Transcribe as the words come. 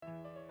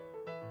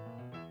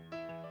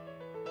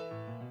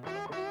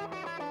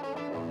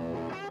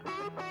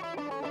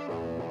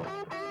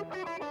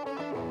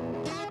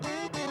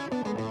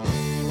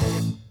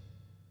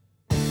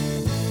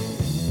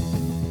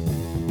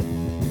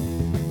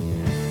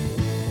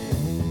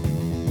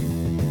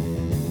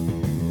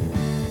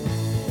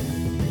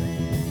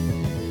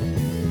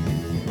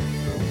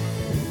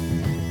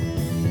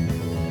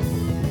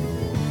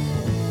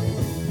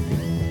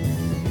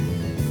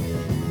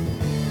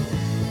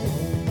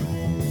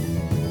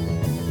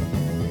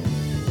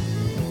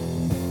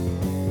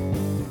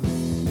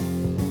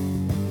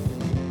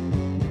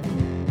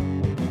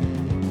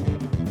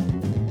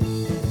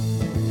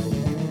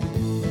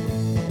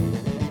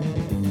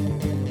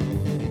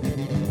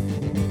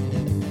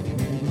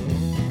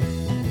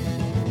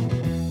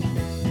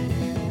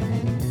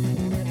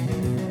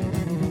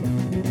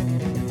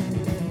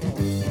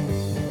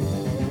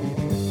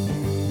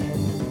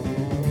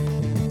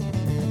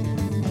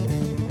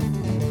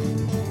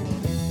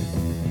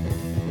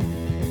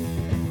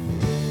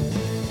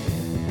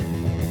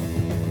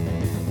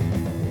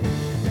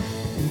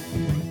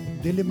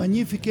Delle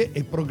magnifiche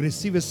e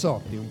progressive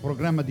sorti, un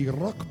programma di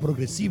rock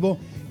progressivo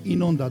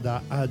in onda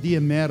da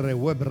ADMR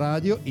Web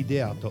Radio,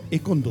 ideato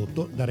e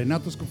condotto da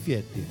Renato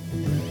Scuffietti.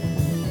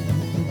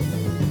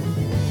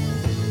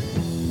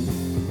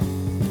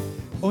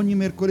 Ogni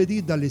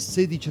mercoledì dalle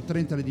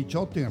 16.30 alle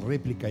 18, in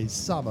replica il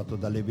sabato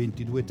dalle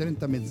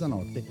 22.30 a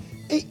mezzanotte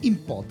e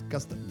in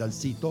podcast dal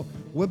sito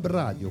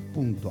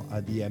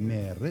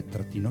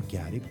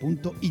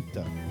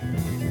webradio.admr-chiari.it,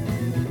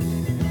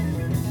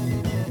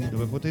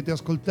 dove potete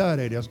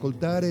ascoltare,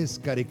 riascoltare e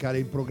scaricare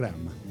il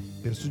programma.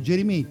 Per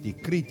suggerimenti,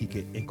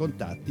 critiche e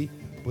contatti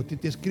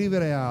potete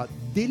scrivere a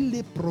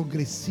Delle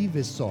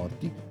progressive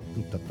sorti,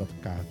 tutto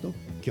attaccato,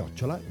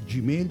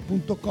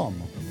 @gmail.com.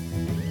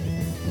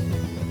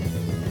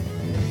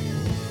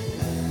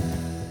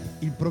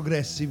 Il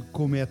progressive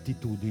come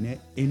attitudine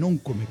e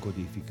non come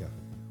codifica.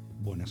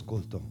 Buon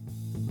ascolto.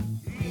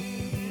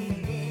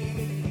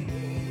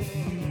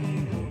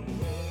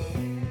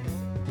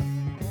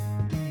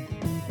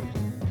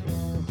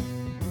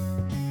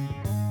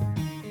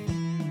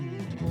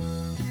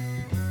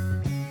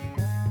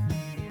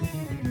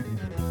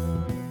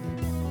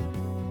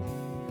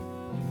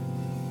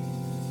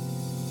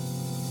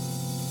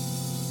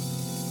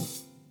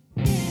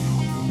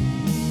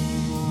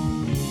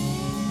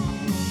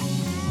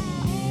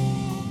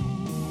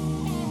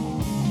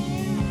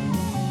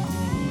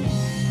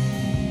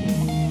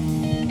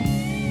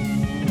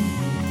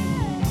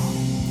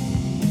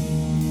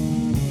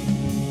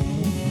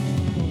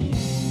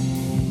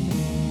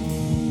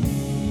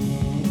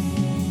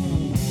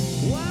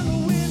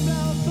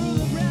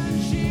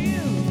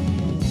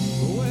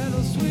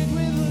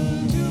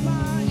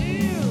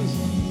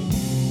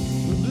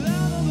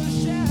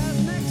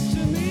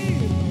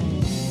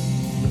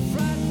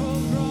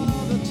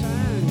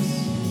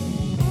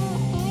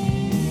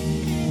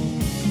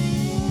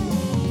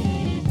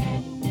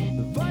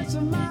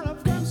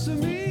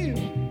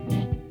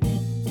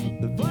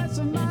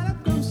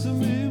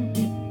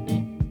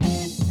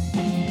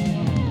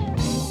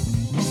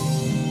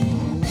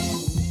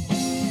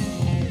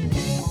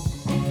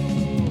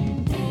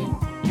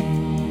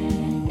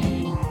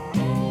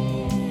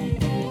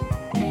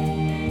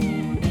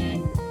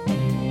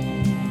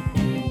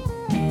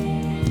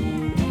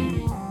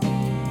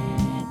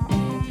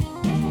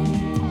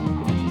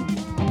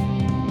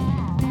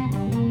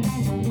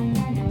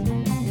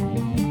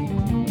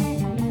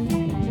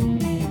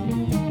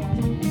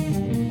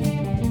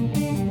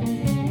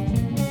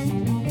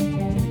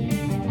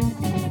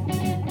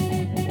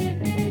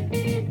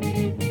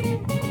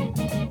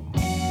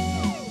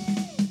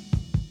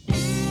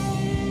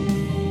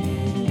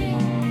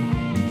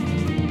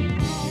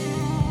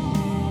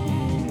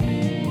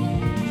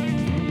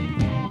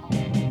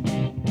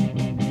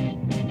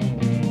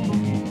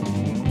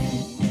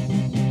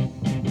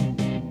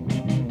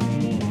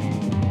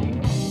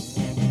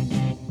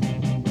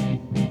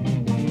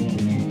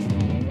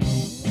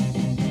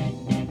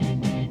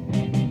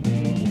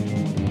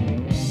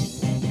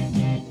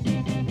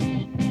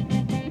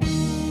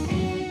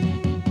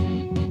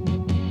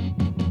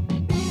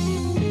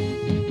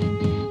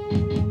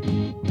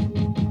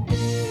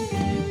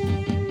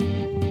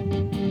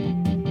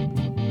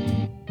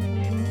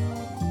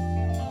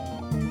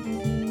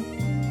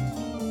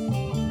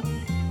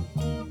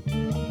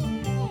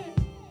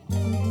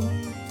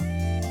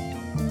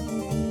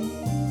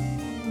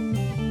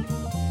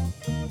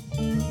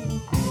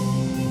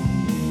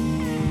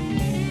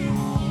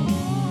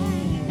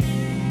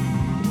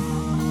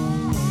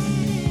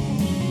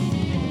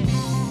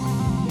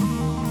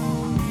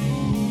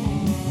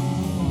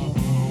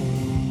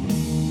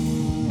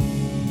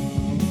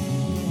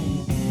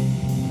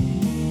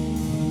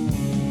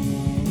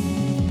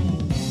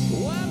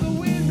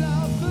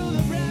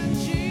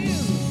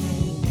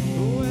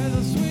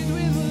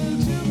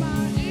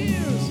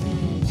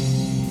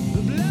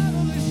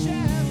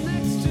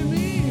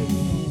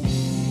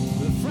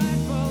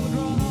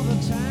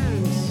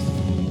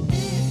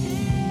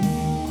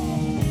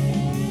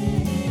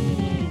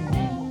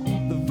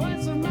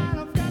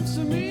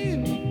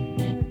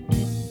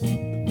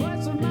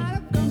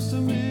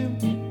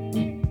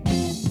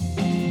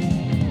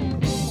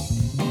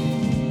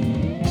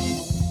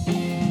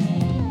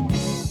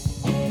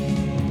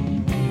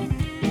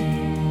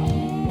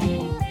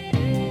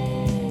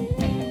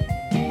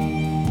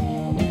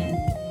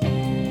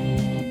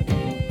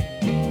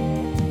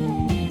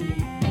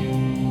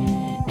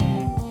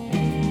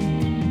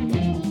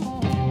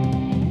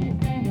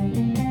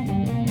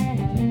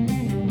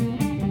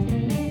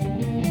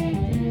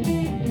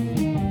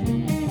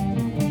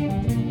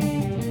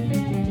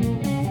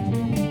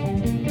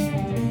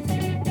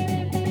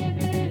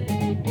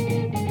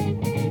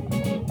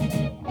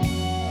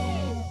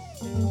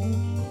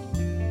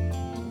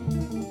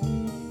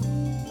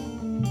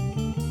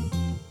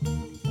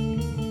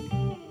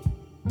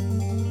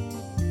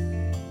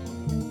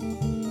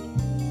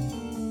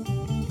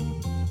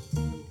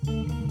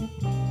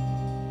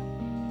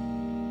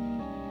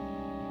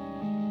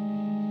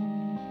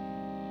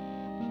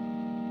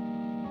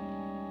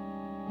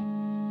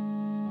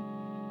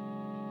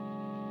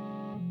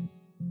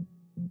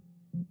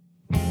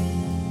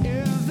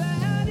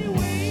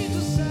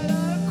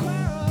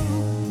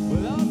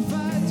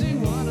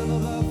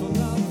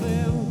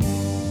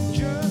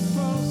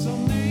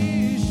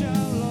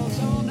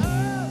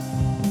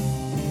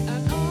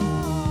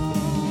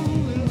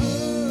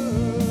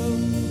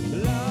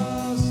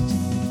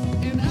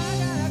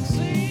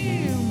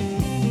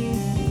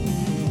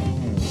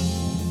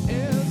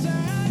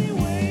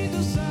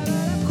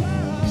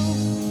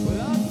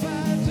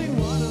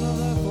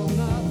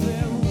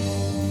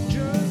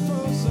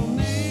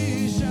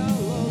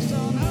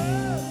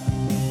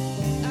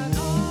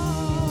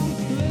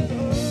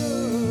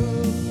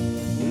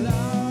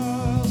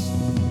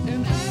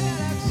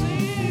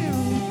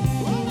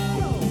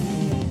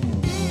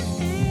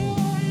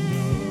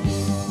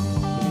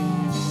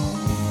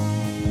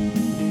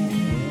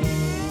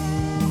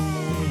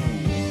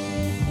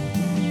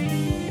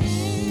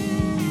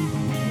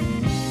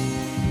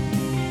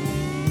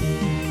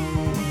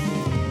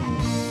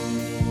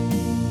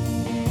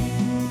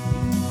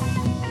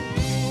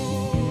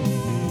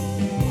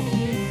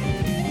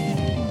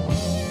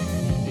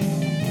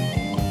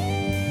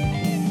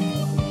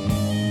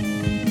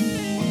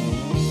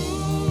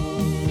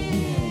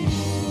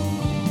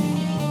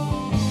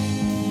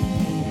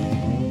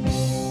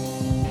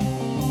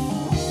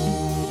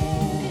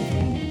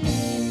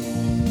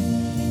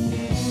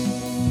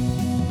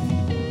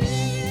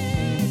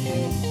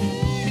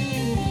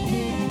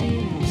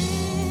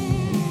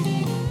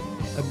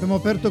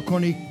 Abbiamo aperto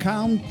con i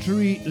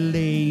Country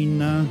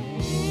Lane,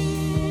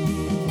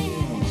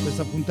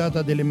 questa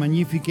puntata delle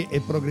magnifiche e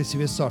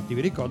progressive sorti.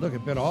 Vi ricordo che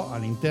però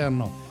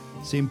all'interno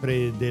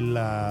sempre di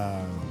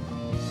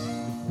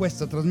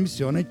questa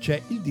trasmissione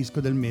c'è il disco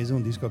del mese,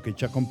 un disco che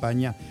ci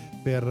accompagna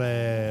per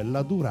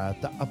la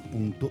durata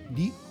appunto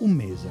di un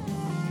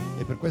mese.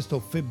 E per questo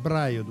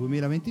febbraio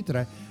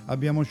 2023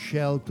 abbiamo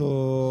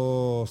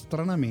scelto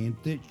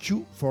stranamente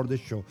Chew for the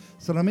Show.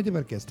 Stranamente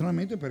perché?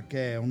 Stranamente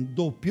perché è un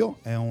doppio,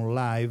 è un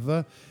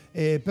live,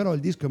 però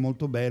il disco è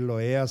molto bello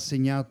e ha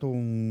segnato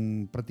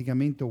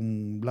praticamente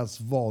la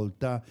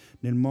svolta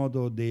nel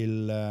modo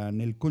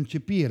nel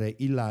concepire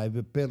il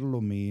live,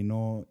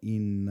 perlomeno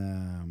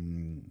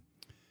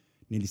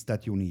negli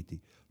Stati Uniti.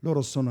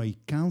 Loro sono i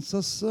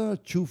Kansas,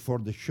 Chew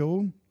for the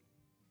Show.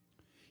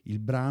 Il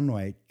brano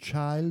è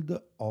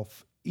Child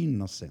of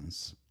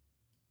Innocence.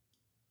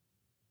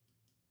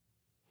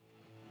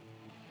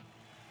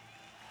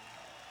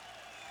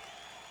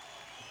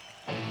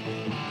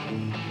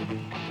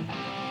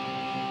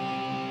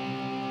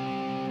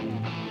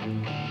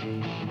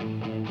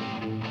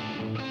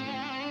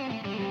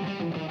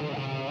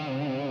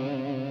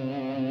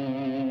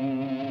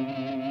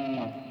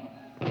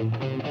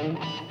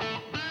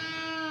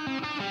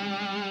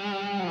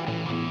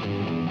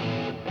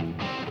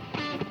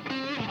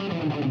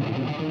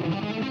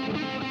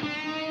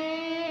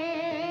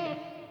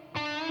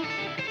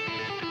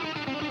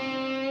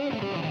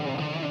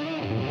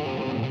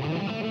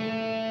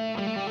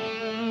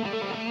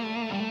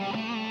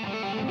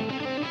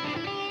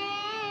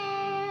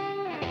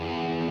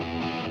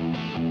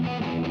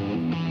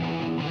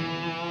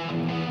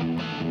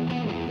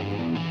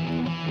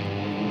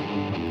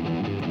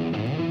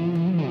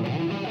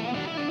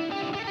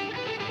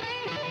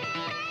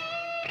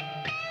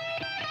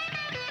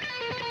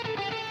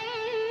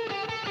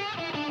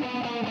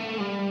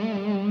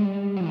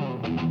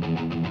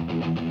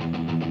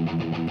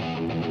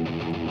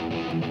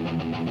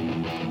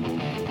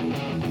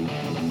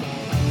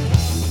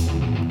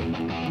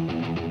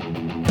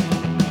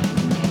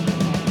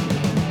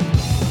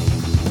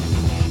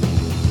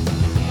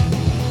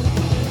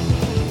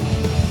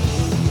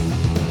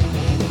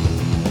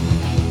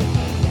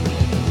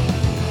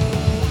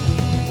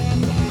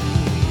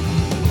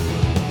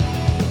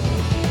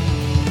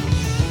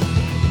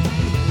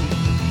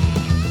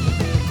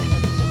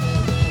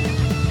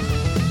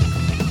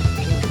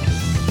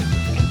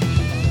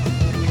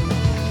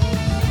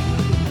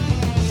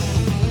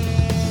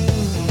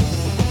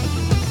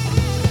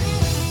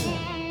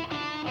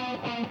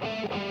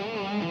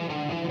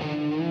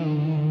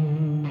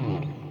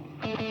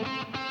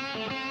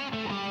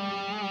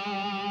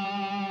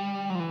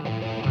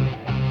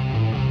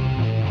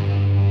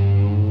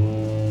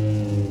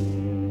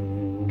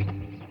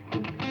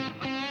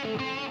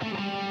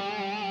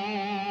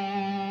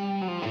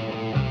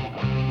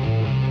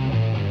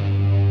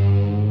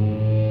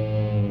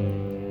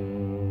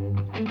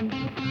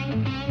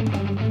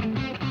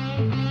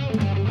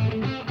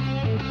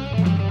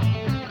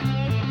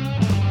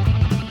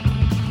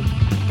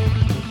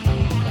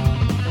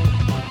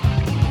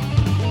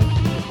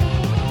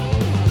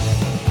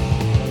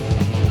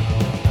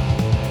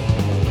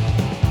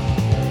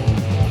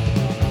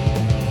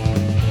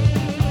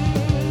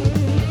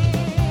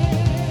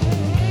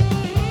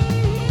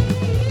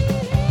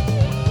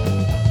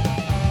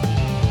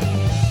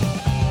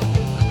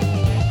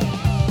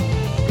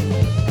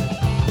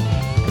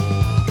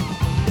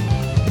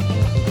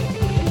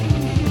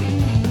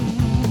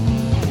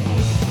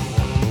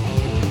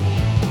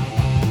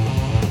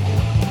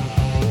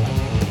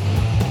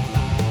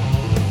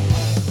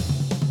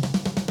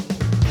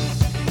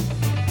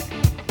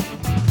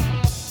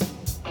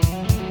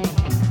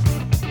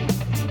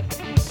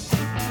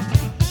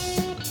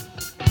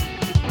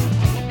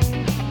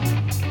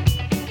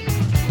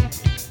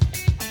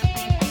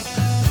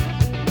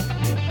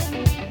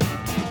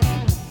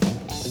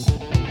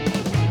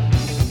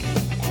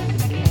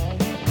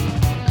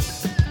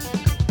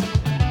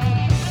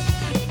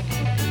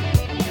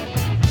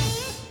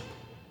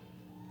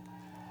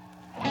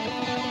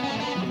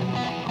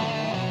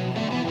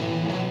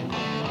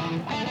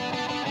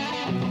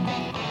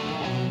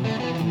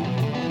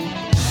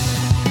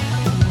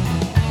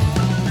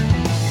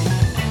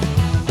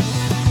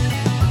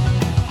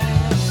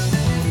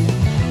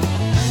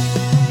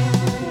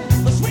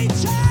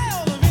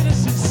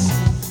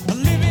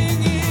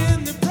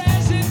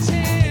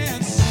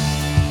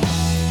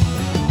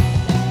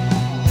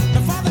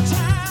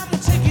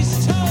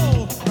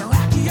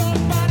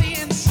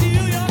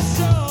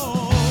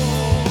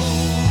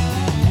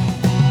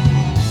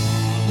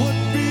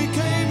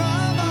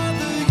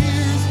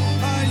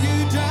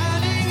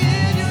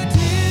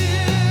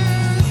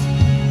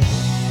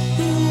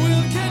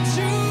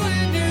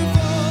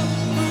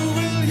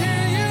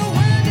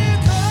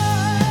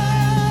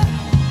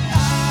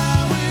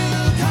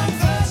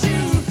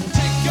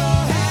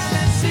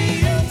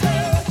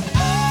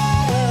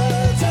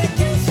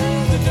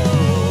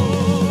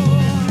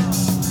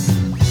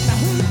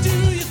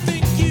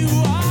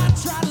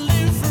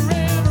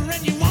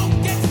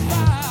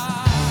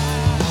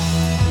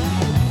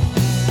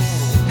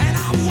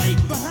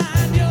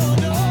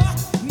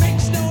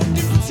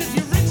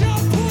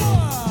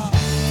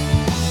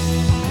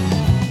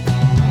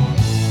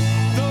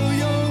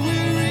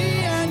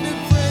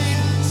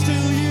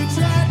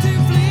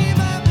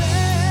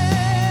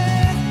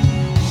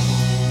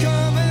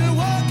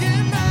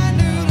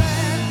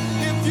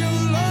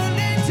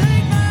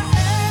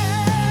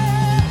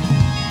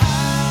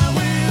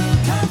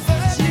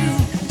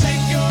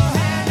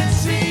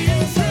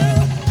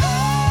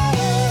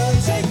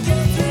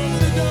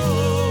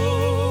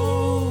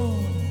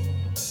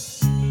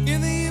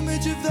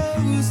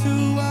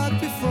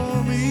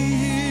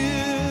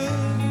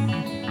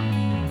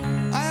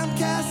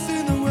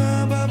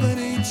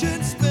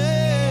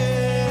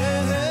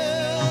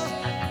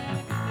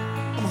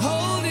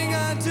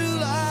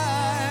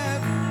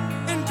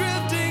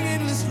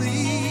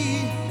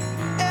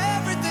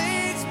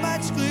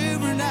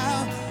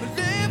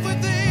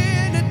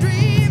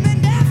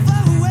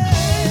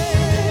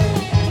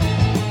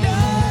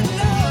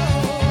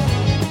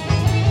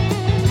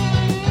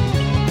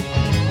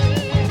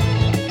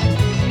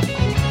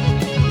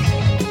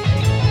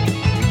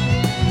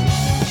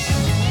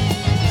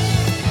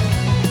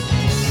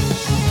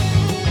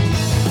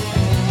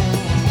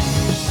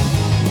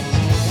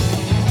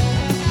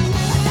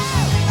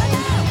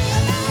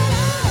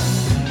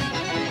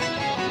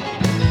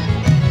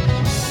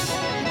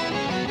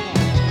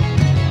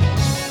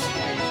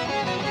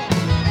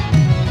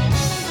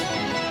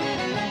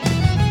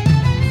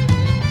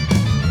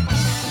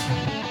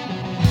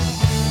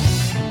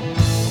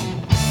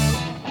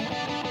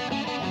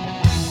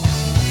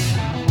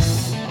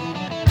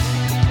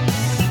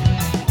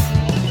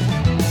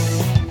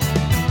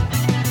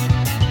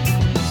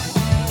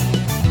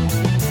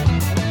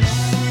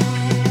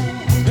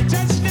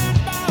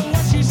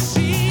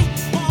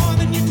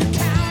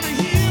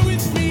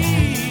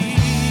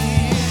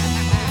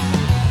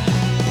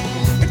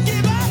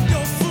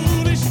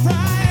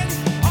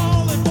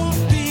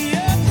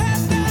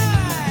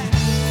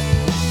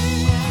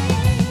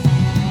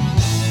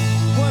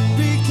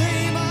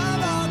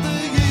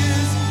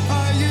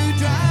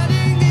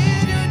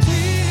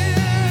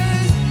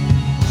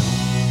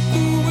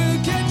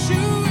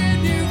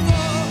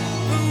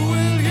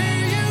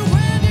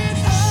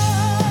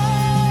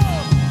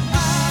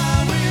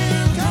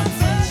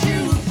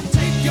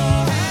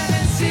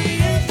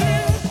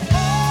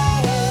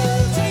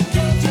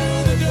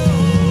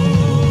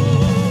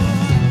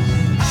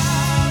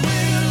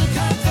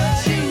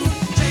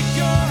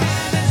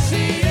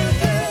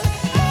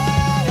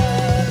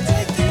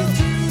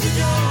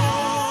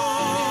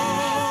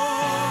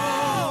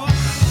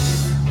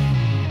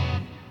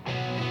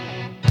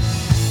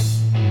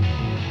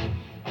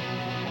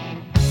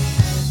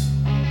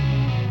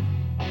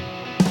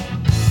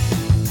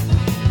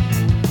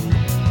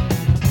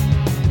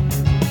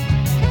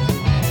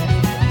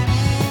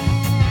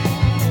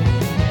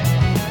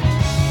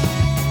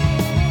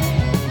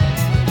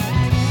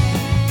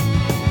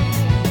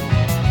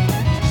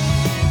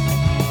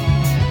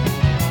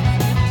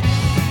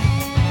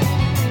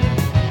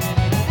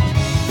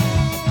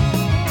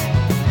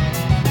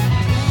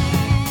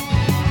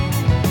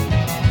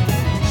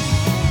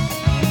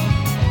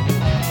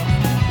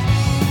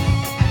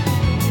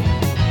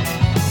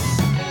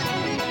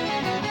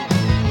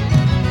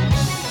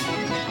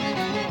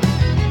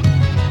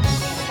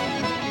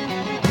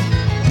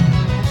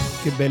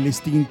 belli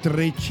sti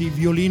intrecci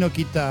violino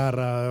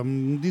chitarra,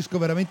 un disco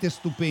veramente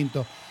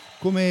stupendo.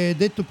 Come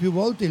detto più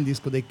volte, il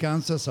disco dei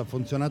Kansas ha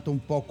funzionato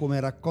un po' come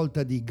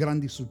raccolta di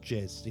grandi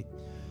successi.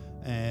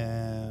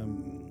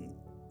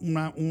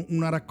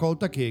 Una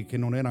raccolta che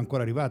non era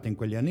ancora arrivata in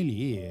quegli anni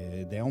lì,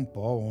 ed è un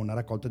po' una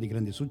raccolta di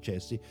grandi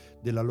successi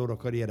della loro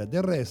carriera.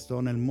 Del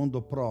resto, nel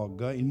mondo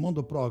prog, il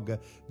mondo prog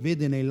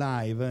vede nei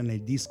live,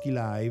 nei dischi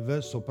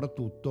live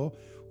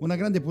soprattutto, una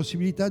grande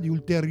possibilità di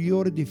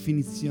ulteriore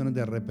definizione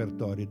del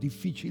repertorio.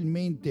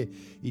 Difficilmente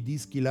i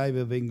dischi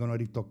live vengono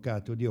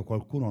ritoccati. Oddio,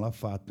 qualcuno l'ha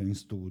fatto in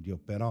studio,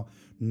 però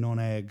non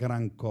è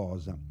gran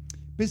cosa.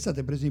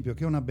 Pensate per esempio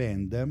che una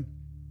band,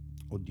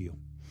 oddio,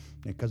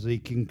 nel caso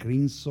di King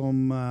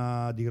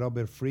Crimson, di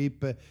Robert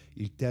Fripp,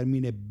 il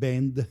termine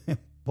band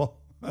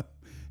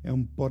è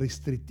un po'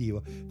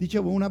 restrittivo.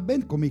 Dicevo, una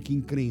band come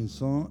King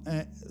Crimson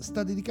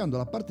sta dedicando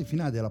la parte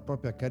finale della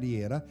propria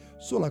carriera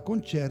solo a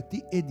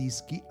concerti e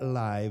dischi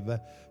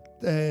live,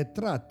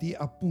 tratti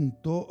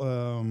appunto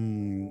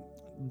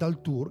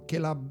dal tour che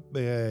la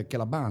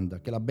band,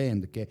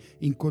 che è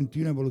in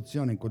continua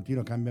evoluzione, in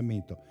continuo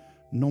cambiamento,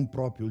 non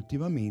proprio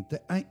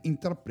ultimamente, ha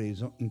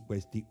intrapreso in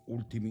questi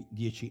ultimi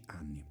 10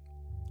 anni.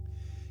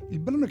 Il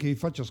brano che vi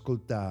faccio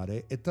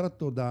ascoltare è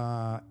tratto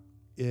da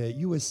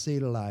USA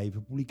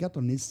Live, pubblicato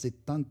nel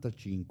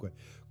 75,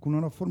 con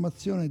una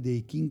formazione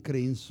dei King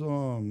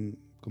Crimson,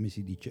 come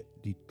si dice,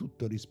 di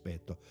tutto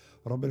rispetto.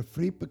 Robert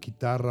Fripp,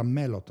 chitarra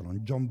mellotron,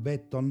 John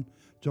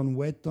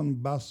Wetton,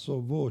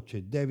 basso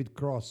voce, David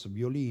Cross,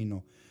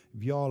 violino,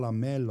 viola,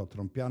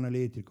 mellotron, piano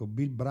elettrico,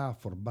 Bill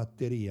Bruford,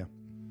 batteria.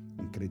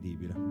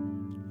 Incredibile.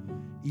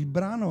 Il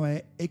brano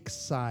è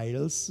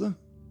Exiles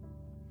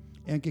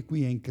e anche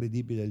qui è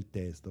incredibile il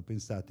testo.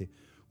 Pensate,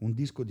 un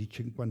disco di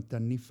 50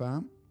 anni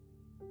fa,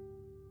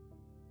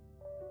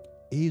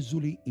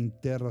 esuli in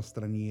terra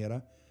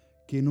straniera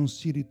che non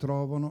si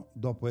ritrovano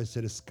dopo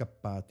essere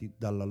scappati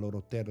dalla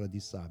loro terra di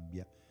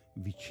sabbia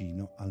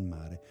vicino al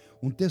mare.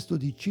 Un testo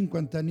di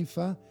 50 anni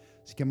fa,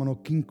 si chiamano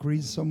King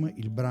Crimson,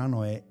 il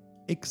brano è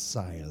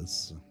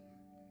Exiles.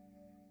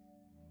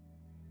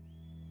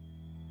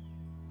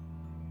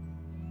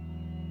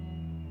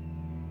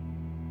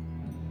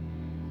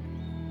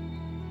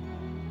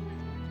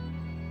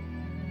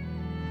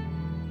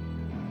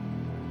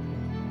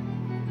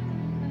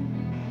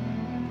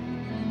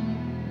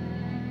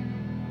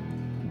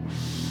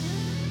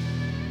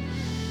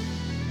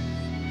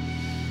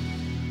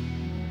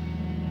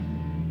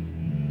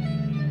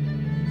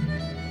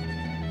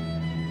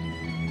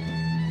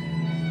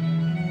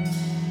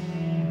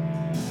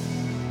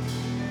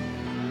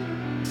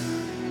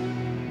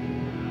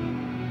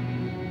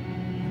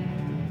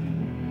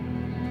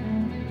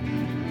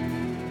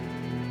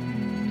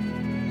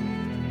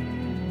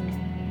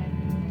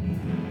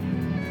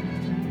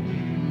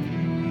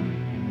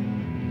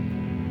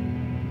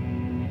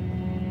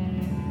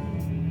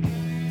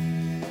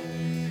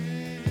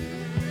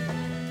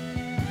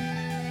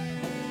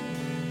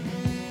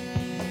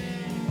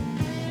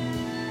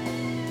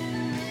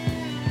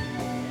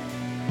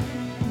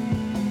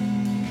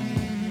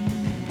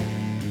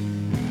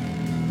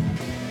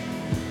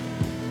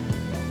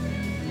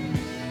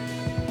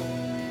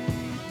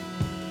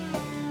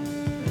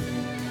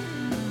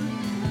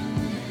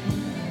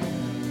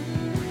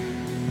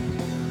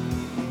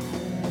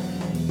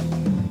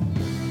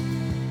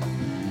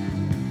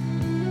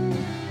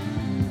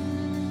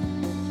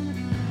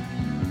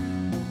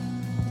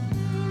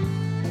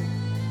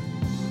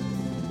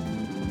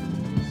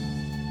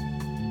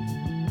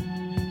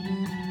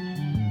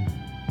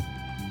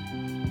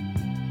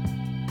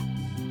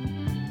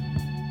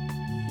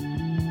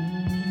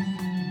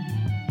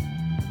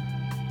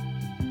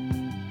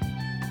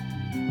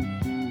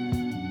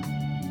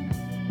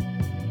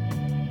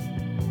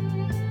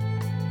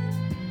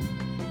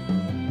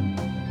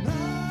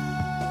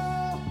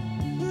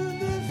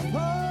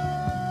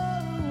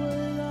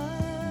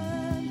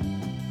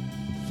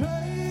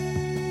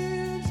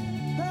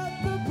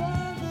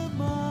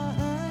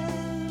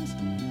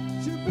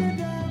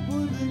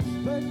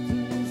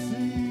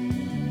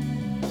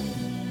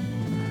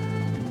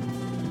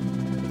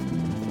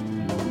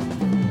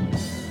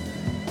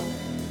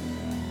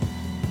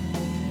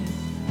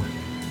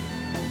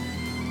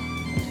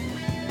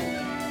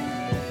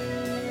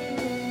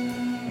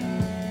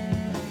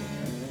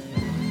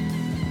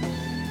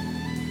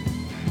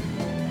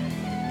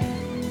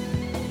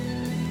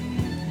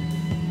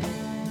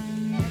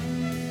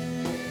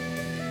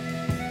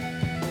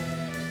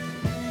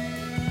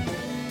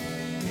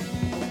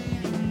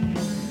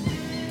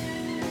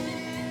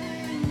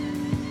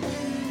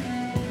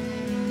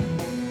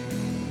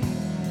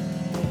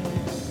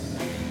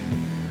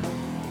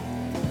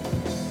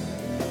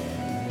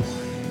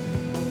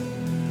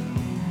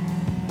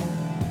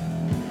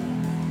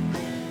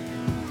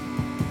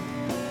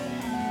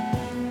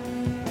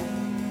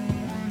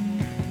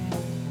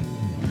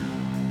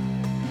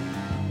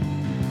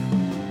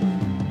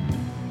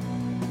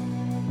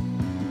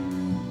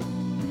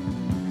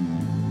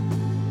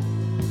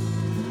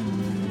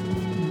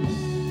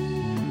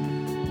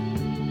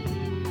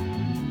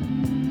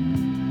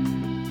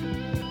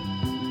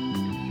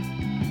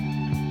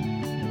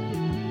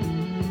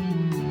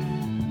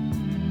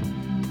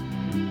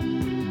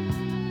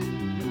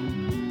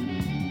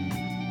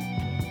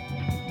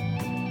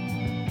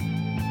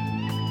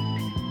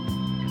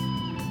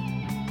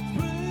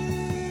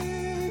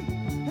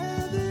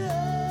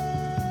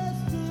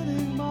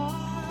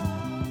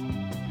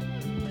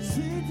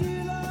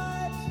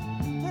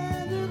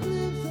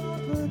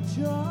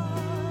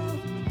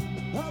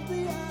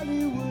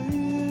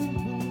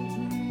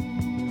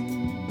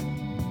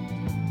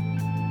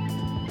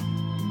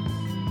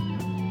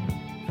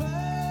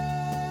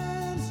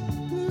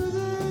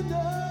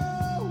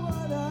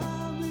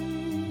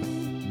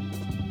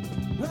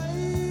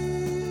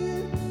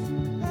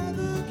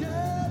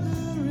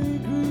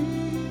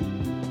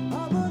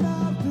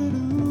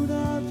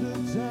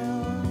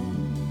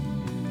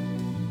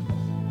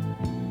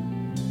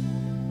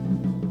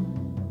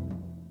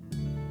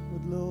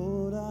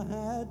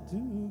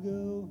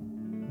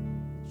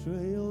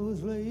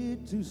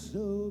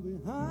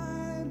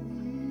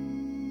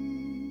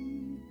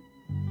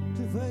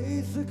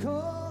 face the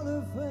call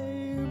of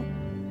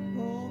fame.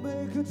 Oh,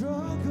 make a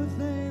drunkard's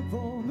name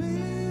for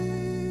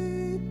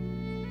me.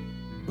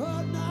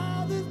 But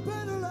now this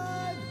better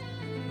life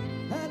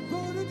had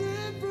brought a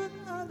different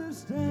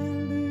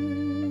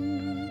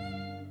understanding,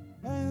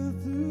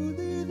 and through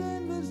these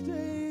endless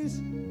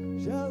days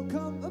shall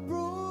come a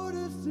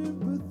broader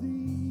sympathy.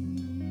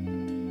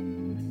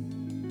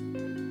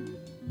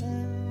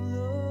 And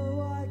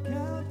though I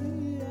count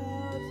the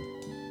hours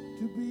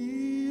to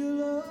be a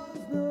love's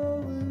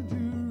no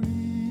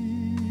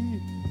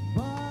injury,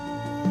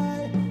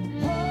 my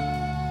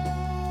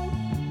heart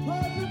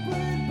was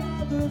replaced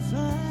by the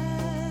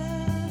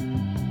sand,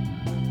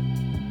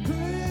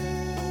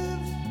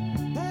 cliffs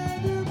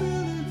and a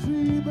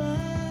military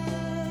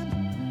band,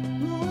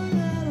 growing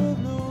out of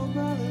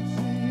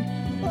normalcy.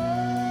 Oh,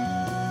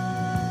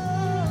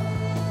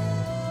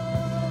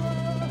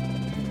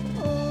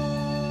 oh, oh,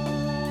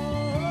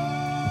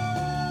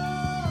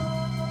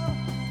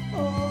 oh,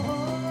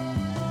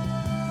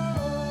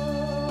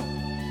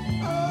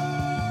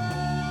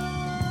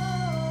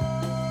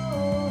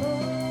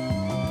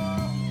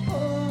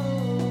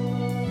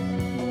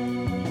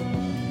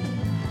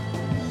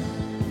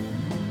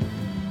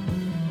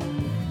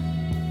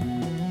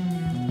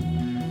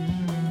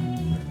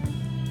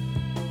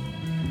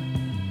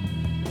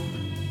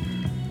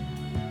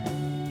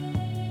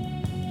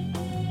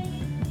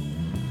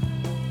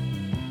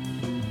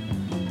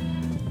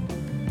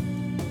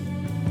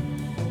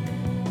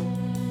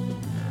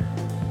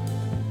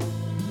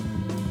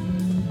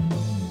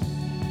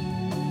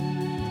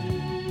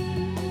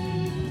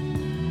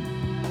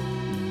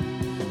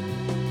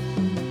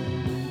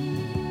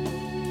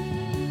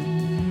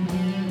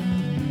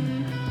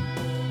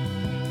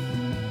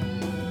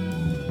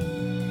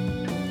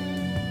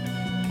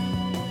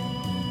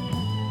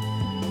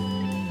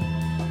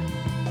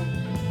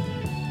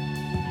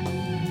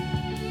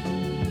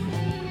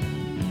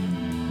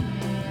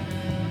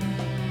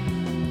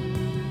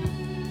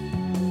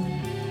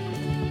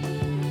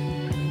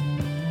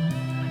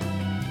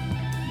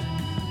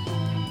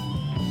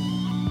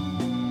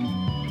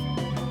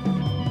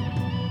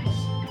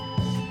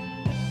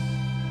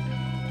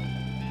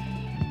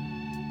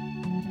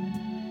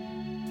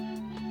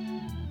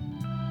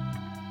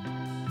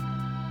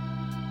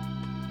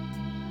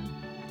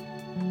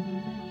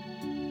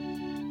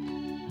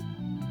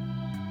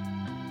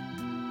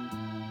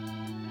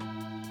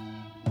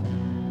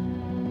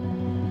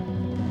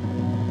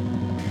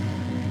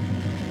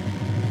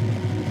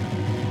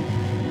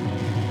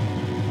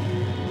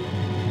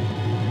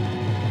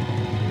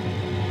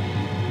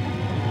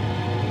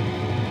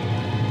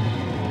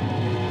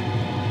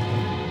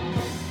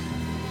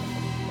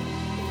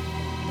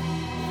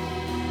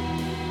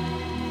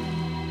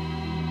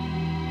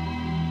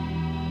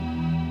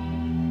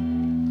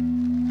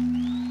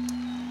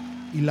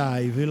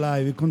 I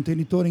live,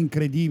 contenitori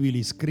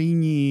incredibili,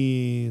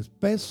 scrigni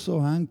spesso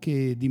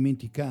anche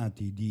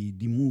dimenticati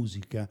di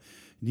musica,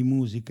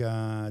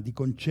 di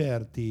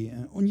concerti.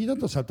 Ogni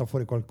tanto salta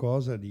fuori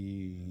qualcosa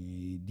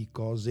di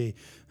cose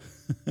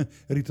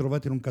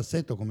ritrovate in un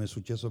cassetto, come è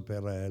successo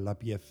per la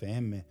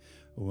PFM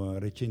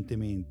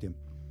recentemente.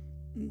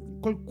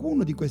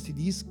 Qualcuno di questi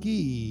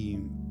dischi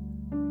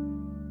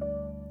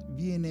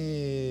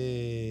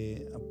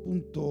viene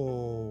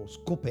appunto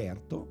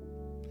scoperto,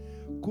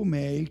 come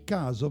è il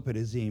caso per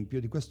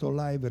esempio di questo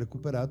live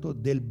recuperato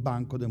del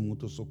Banco del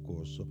Mutuo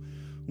Soccorso,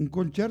 un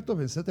concerto,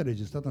 pensate,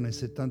 registrato nel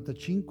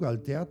 75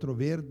 al Teatro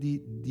Verdi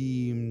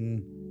di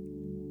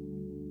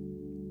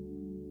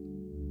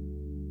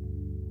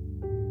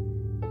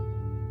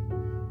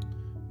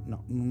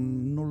no,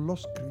 non l'ho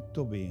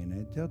scritto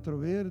bene, Teatro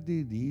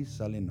Verdi di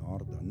Sale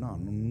Nord, no,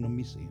 non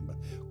mi sembra.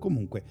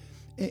 Comunque,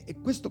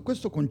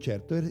 questo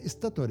concerto è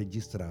stato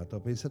registrato,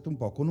 pensate un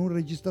po', con un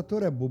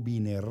registratore a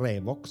bobine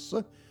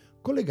Revox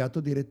collegato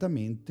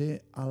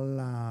direttamente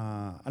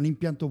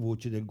all'impianto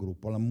voci del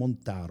gruppo, alla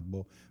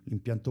Montarbo.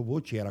 L'impianto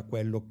voci era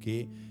quello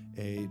che,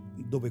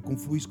 dove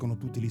confluiscono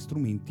tutti gli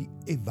strumenti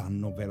e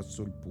vanno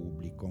verso il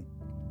pubblico.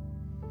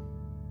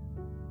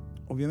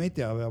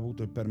 Ovviamente aveva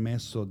avuto il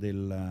permesso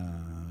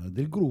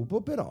del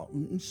gruppo, però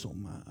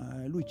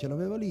insomma lui ce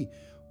l'aveva lì,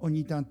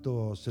 ogni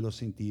tanto se lo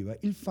sentiva.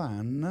 Il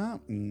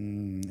fan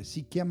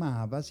si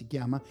chiama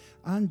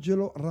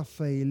Angelo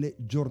Raffaele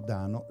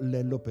Giordano,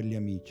 Lello per gli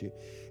amici,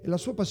 e la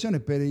sua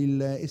passione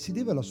e si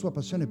deve alla sua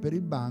passione per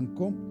il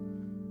banco,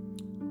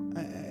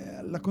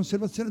 la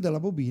conservazione della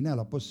bobina e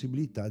la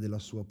possibilità della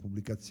sua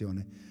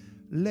pubblicazione.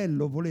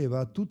 Lello voleva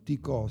a tutti i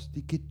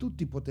costi che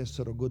tutti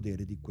potessero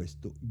godere di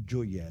questo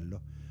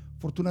gioiello.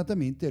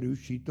 Fortunatamente è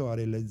riuscito a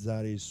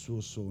realizzare il suo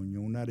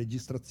sogno, una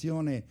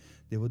registrazione,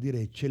 devo dire,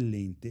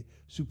 eccellente,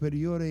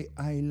 superiore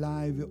ai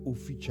live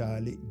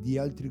ufficiali di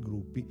altri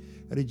gruppi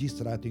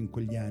registrati in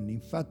quegli anni.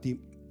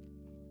 Infatti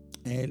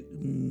è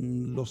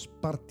lo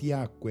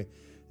spartiacque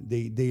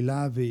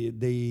delle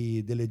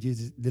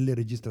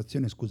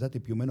registrazioni,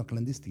 scusate, più o meno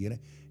clandestine,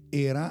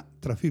 era,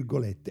 tra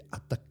virgolette,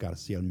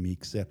 attaccarsi al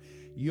mixer.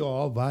 Io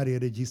ho varie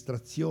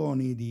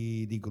registrazioni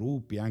di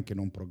gruppi, anche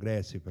non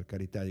progressi, per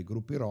carità, di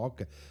gruppi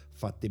rock,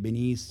 fatte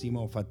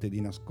benissimo, fatte di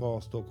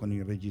nascosto con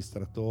il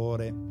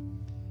registratore,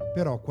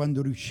 però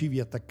quando riuscivi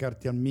a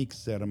attaccarti al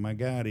mixer,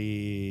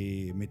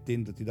 magari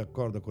mettendoti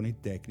d'accordo con il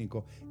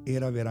tecnico,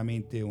 era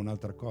veramente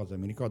un'altra cosa.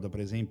 Mi ricordo per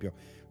esempio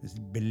il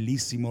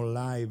bellissimo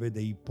live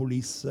dei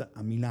Police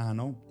a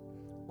Milano,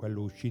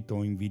 quello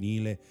uscito in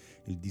vinile,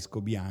 il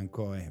disco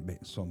bianco,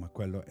 insomma,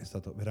 quello è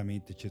stato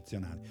veramente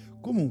eccezionale.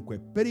 Comunque,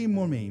 per il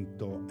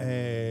momento,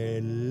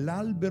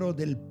 l'Albero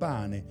del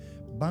Pane,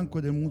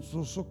 Banco del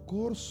Mutuo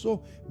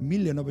Soccorso,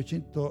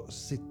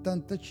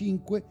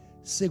 1975,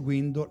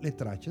 seguendo le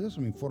tracce.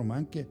 Adesso mi informo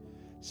anche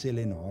se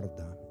le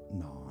Norda.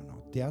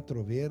 No,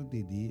 Teatro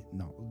Verdi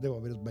no, devo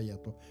aver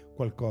sbagliato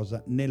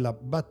qualcosa nella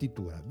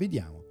battitura.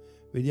 Vediamo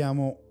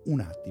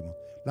un attimo.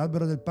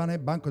 L'Albero del Pane,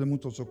 Banco del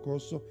Mutuo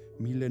Soccorso,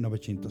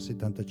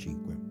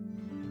 1975.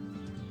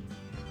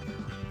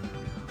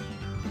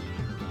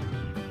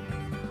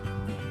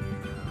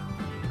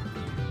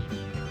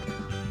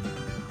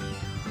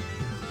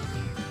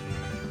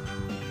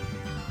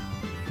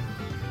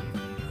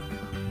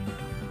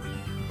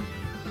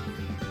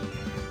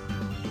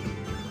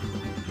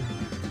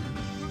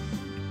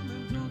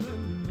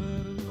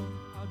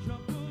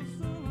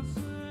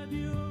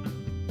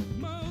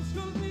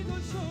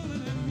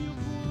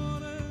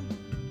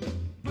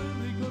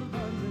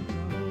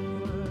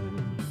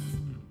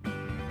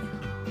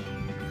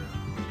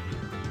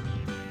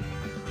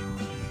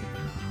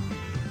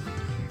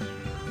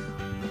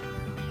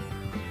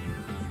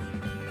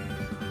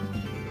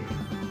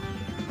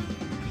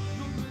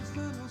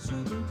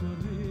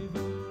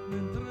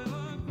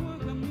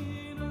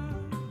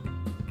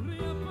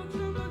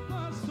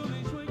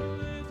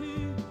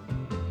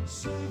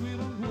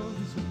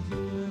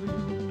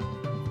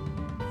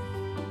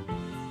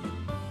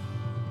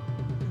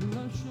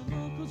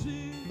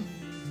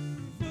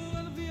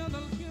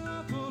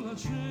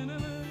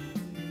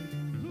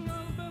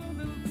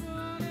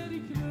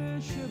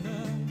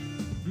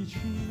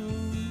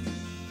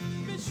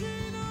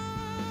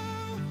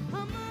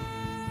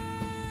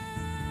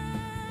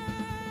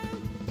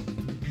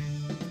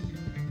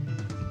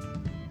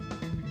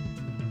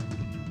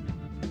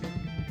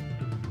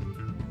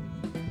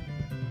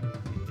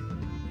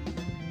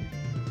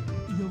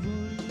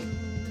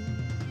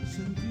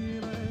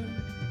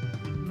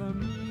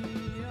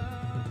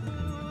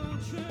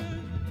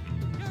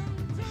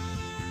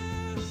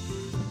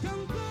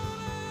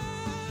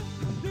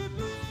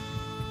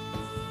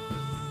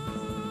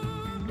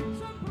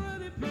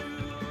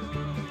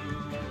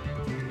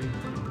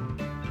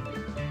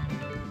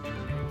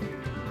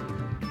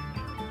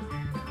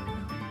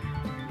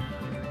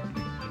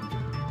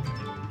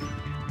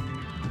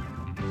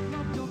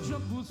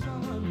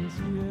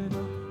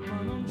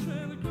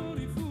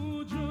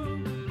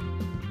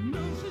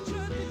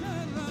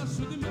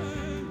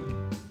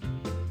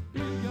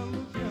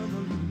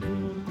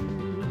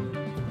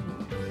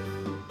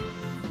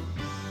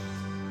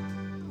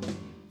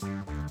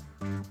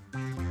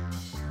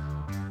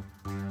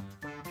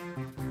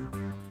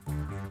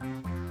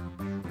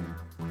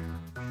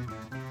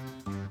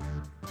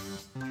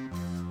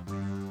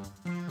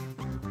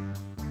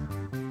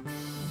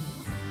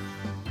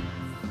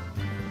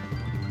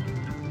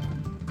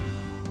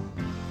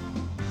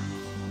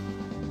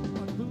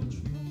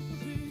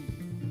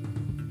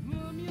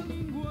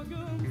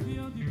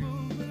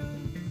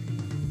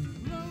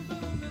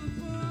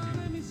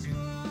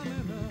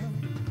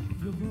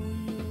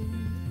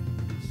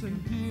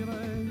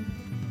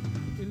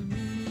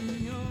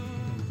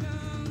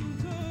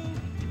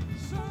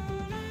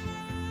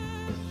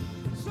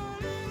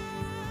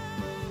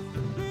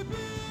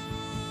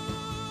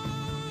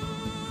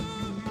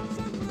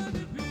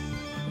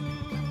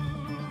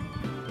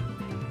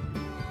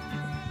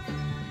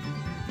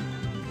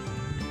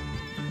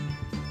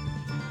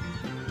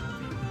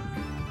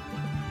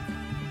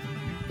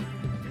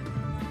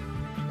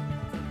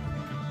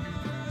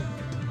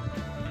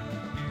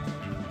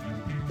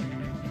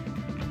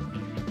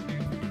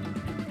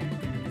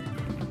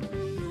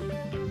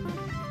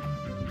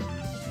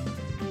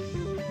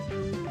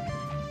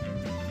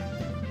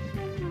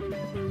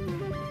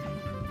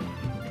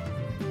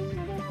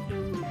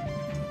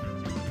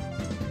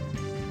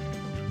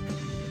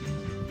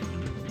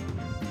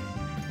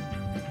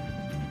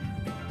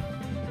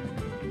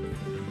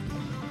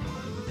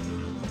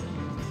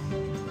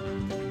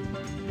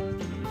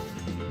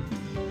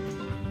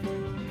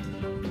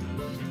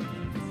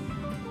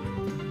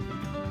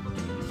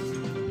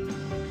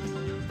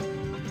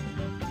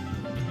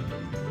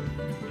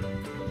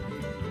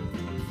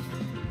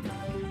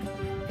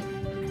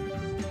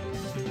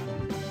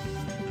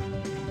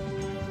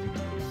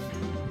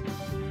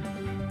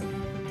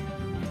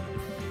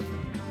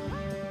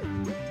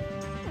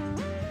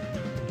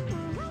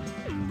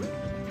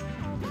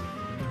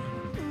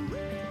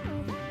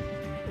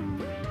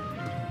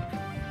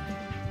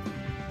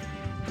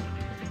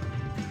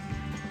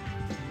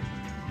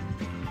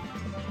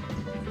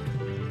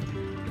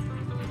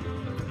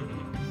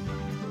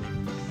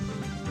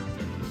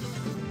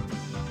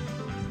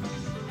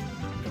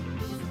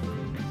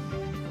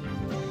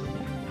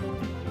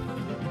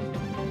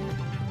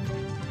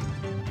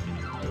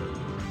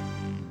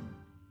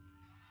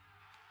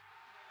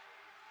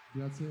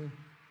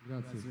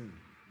 Grazie.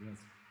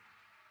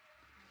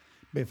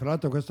 Beh, fra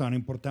l'altro questo ha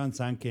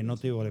un'importanza anche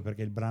notevole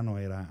perché il brano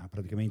era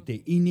praticamente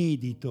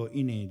inedito.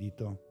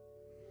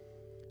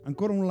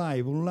 Ancora un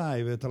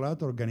live tra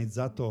l'altro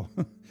organizzato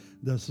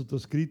dal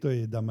sottoscritto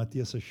e da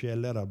Mattias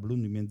Scheller a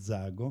Bloom di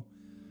Mezzago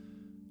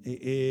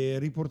e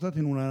riportato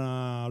in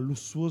una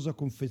lussuosa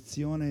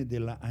confezione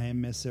della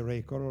AMS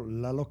Record,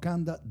 la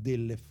locanda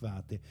Delle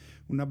Fate,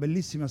 una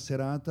bellissima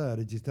serata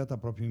registrata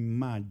proprio in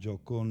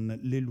maggio con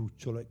le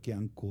lucciole che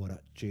ancora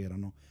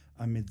c'erano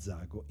a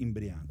Mezzago in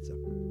Brianza.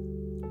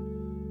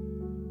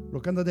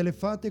 Locanda delle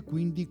Fate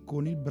quindi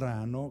con il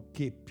brano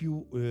che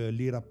più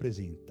li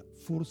rappresenta,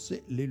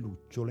 Forse le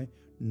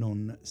lucciole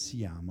non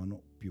si amano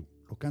più.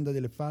 Locanda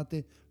delle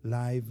Fate,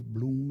 live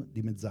Bloom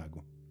di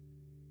Mezzago.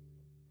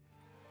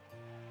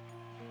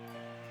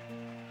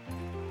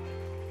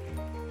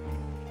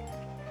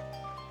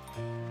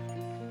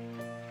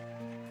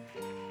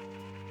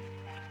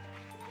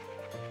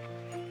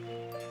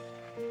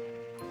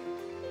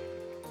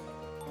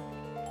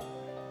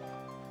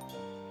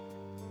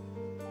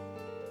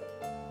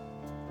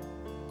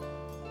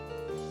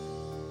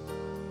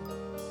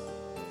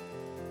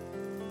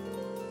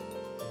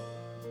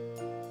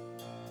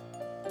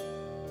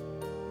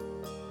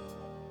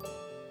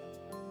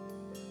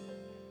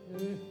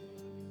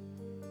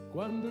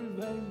 Quando il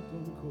vento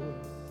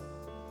ancora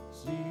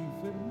si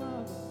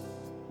fermava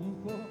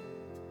un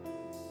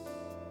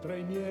po', tra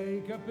i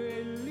miei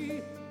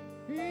capelli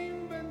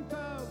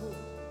inventavo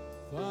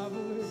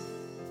favole,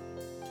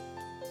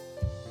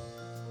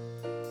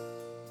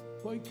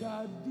 poi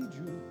caddi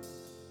giù,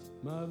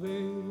 ma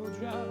avevo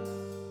già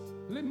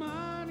le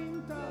mani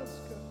in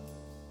tasca.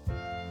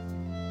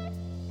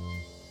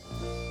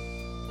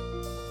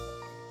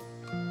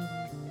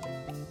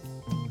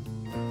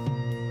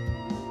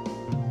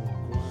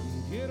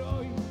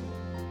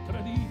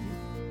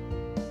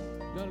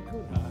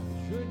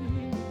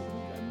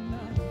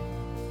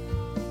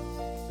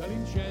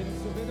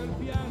 Dall'incenso e dal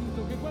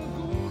pianto che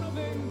qualcuno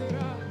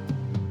venderà.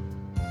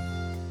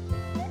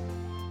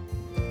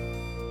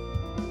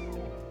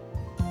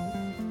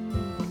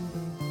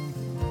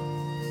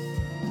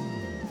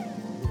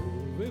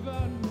 Dove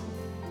vanno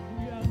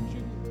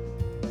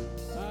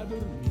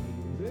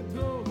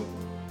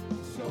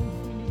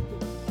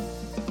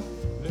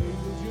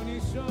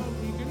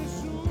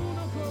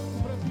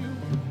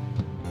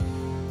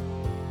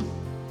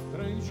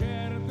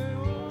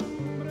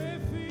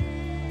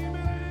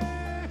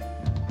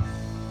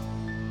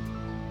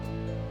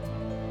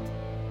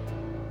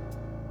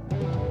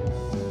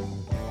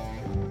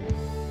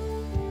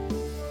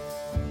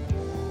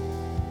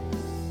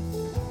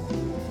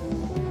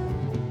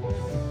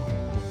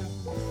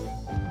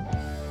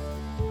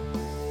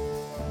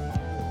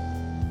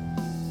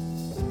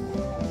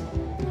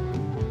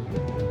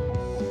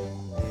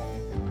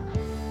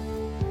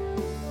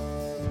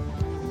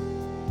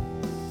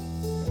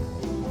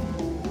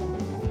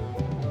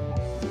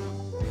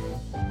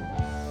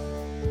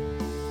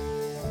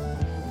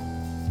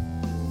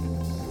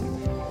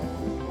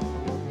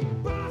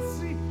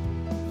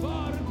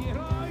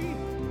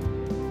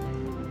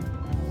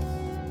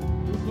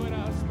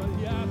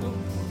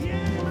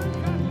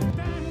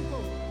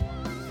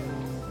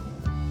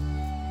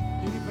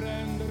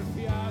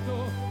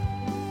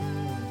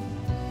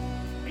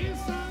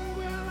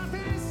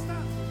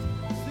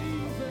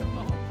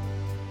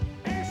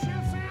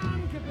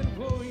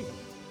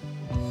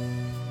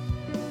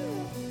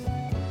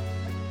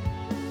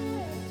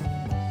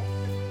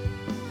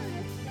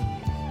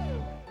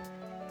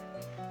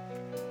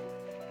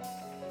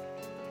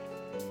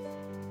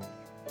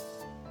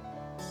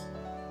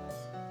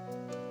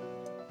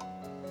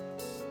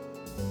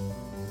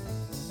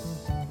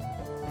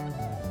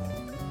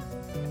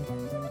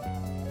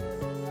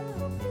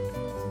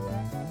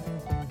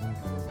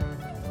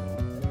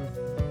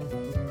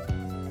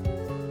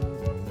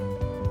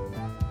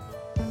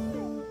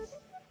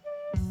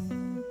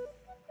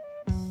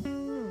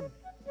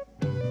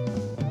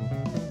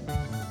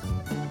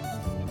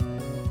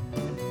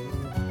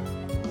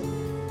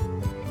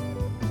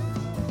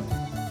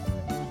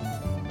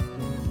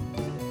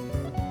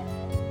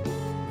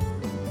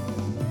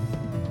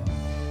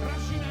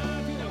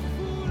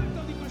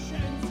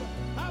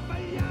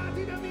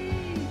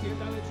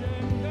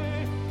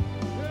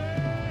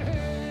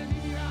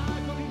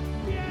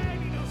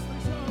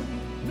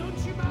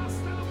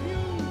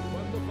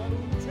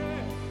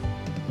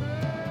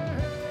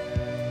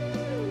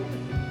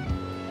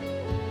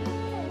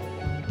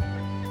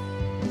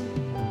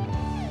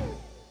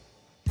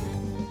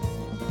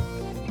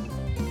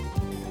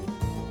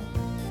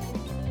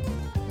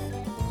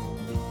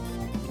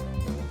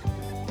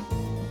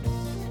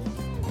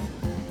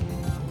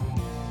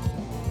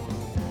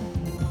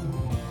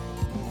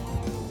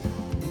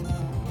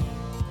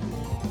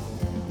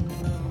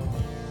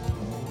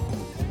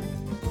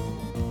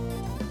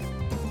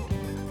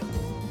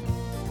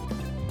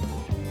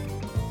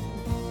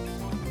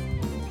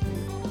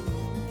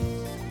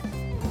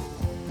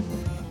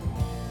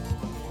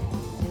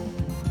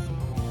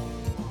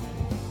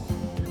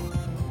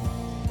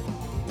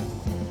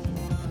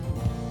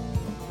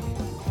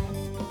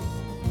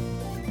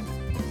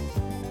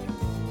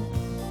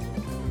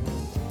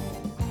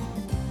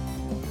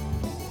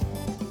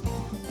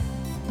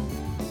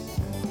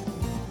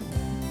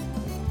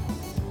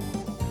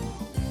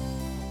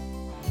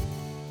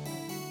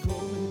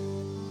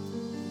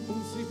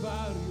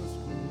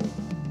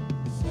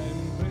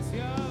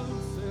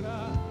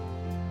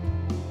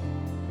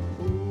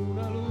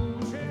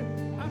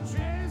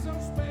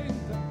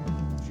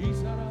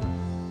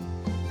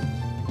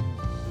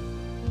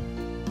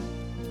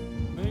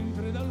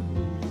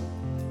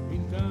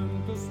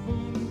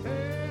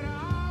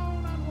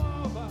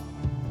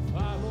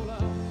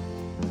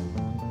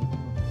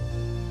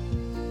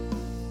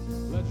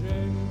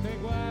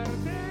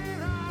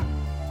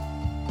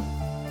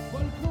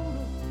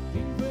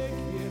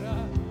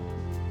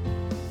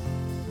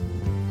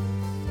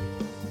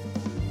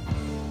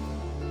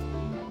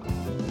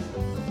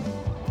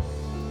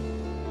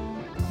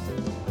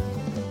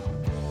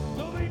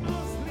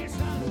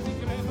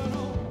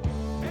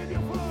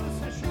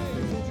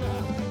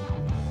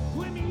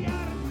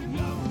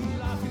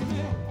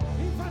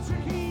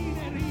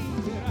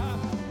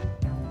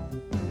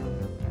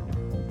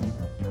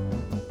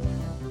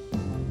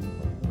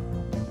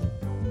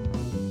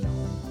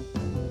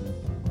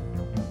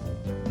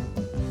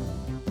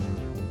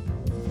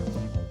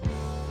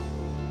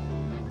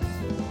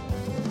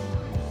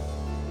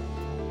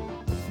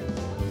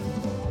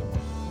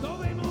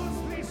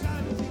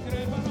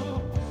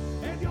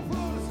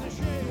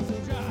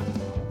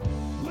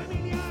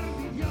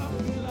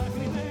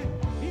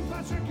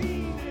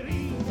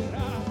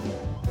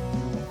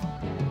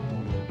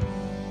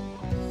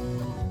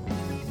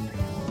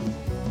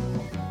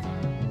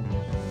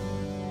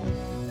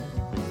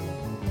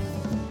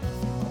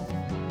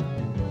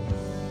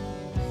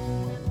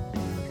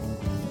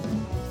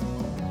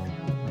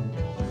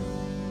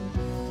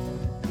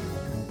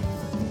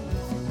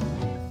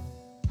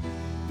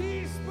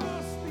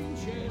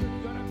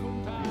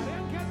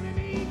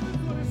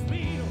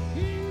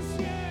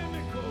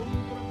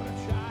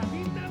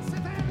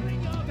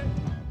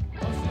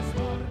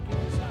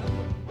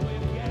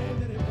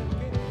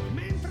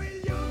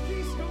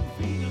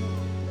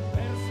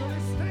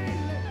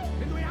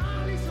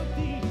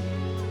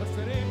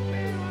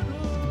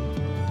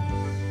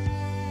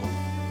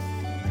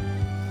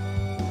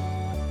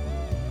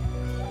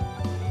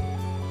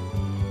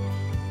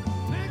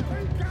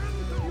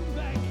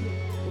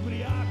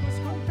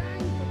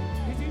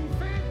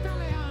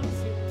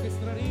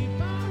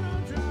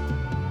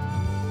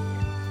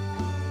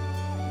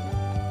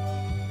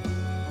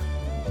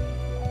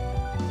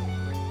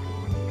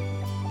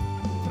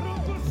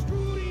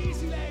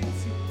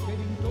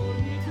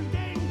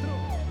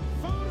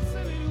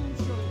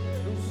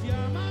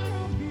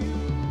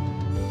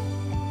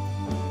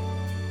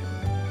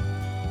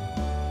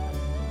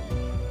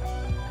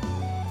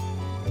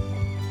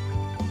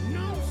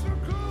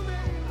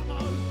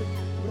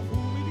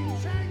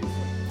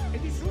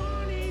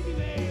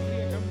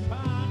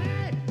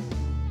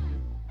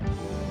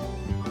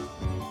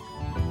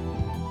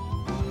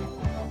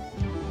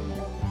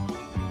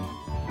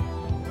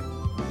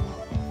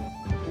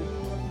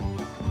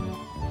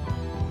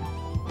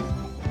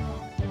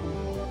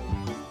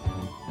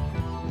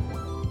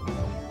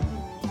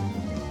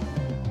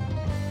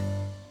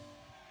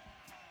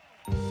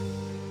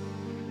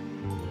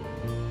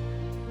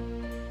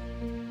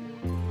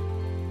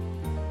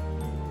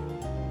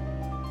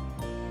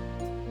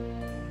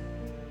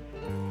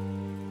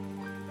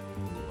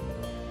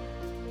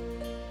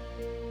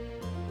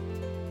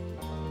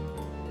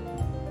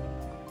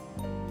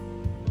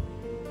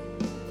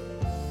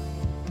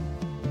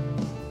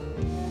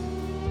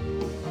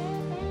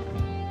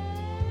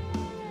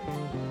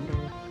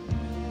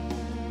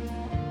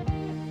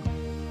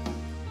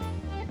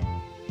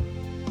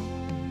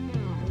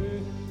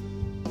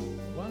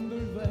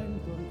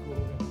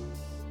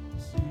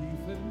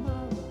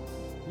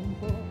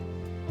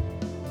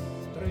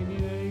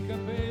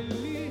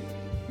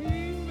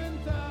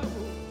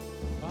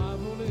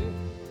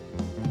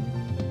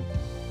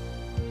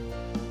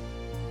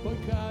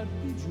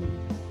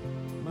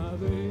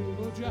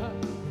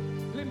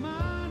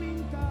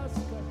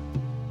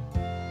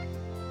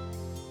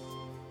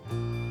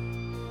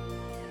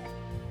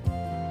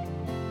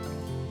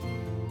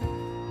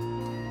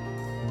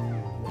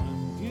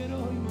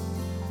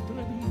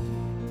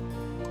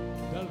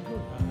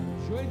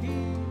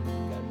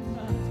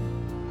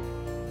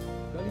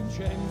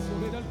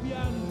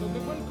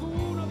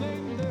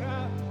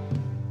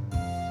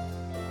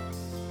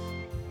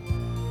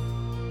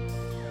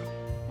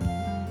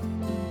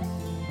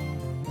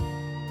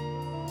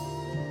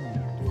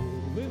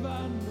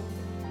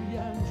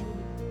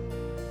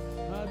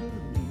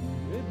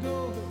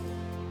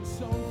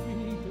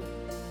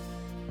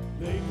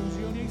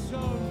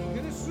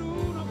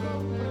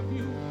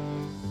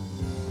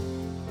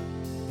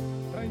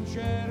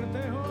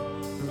incerte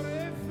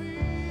ombre effimere.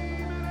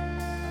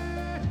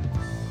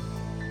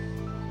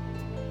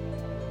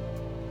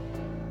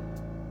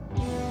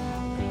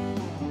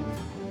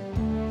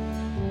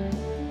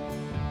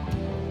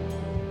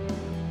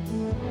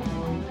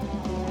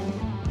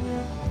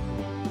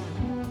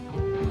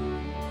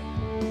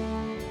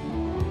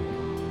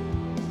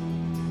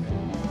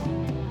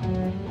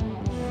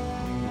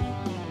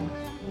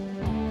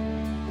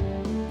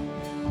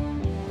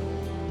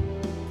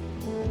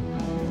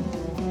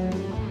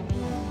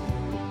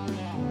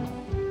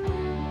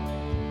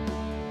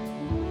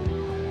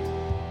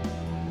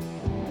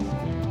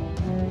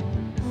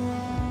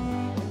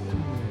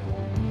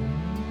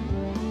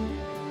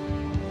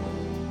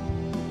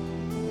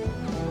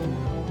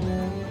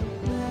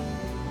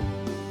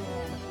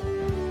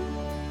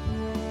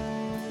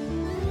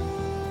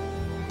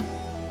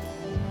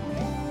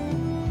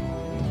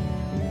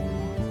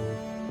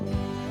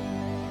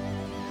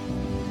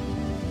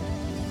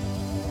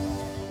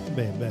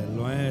 Beh,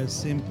 bello, è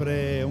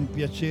sempre un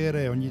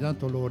piacere, ogni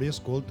tanto lo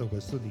riascolto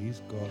questo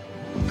disco.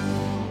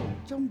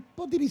 C'è un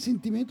po' di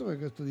risentimento per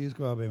questo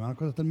disco, vabbè, ma è una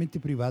cosa talmente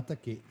privata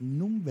che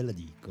non ve la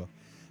dico.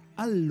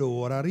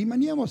 Allora,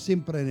 rimaniamo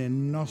sempre nel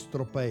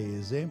nostro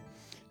paese,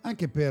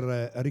 anche per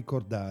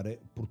ricordare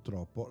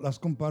purtroppo la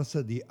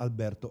scomparsa di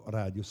Alberto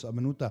Radius,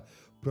 avvenuta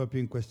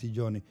proprio in questi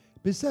giorni.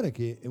 Pensare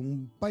che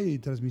un paio di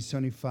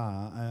trasmissioni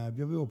fa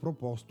vi avevo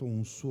proposto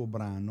un suo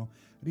brano,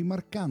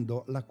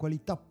 rimarcando la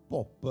qualità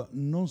pop,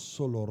 non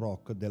solo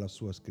rock, della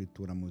sua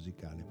scrittura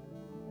musicale.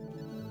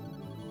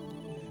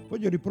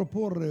 Voglio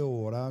riproporre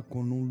ora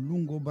con un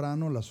lungo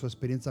brano la sua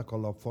esperienza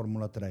con la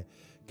Formula 3,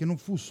 che non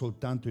fu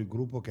soltanto il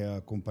gruppo che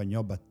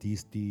accompagnò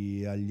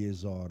Battisti agli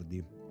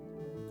esordi,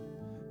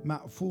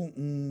 ma con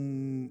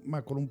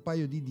un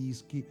paio di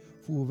dischi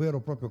fu un vero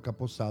e proprio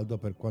caposaldo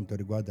per quanto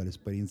riguarda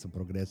l'esperienza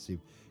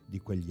progressive di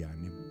quegli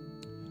anni.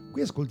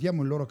 Qui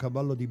ascoltiamo il loro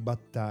cavallo di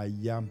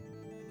battaglia,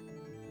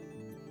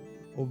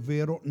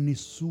 ovvero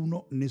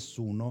Nessuno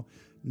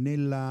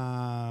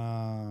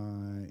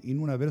in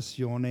una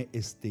versione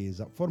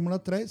estesa. Formula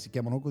 3 si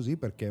chiamano così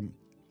perché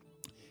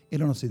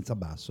erano senza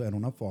basso, era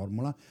una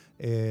formula,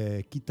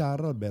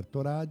 chitarra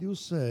Alberto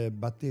Radius,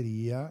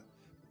 batteria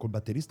col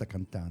batterista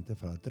cantante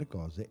fra le altre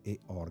cose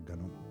e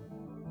organo.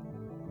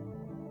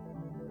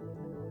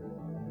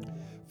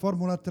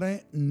 Formula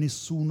 3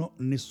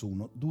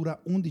 Nessuno,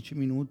 dura 11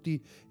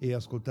 minuti e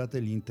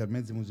ascoltate gli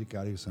intermezzi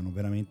musicali che sono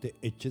veramente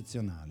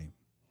eccezionali.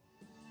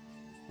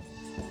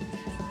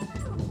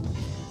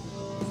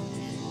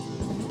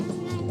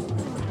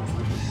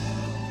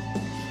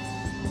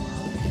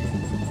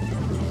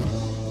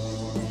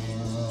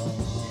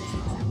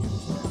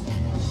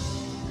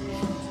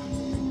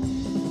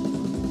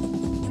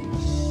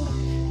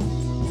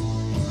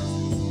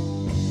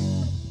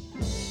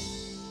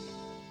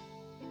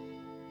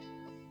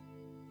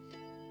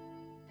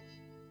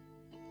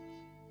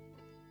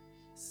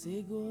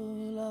 Seguo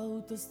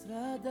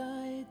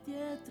l'autostrada e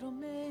dietro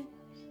me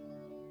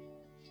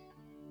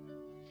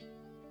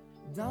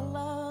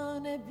dalla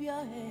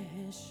nebbia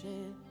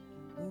esce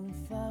un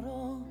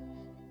faro,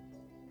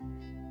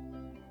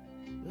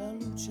 la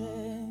luce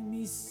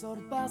mi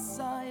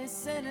sorpassa e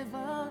se ne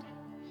va,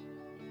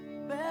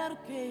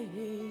 perché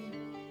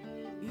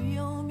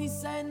io mi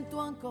sento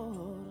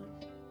ancora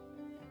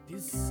più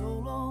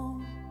solo.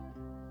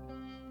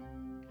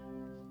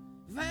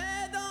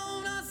 Vedo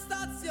una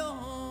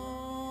stazione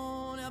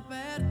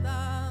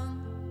aperta,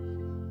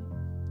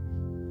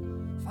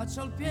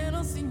 faccio il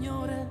pieno,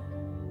 signore,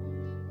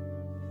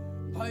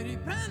 poi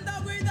riprendo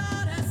a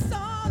guidare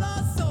solo.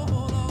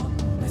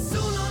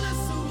 Nessuno,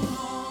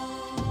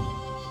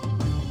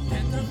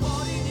 dentro e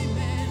fuori di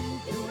me,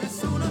 più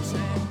nessuno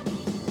c'è.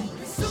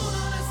 Nessuno,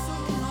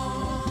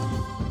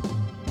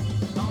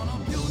 non ho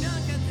più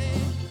neanche te,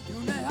 più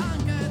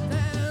neanche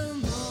te.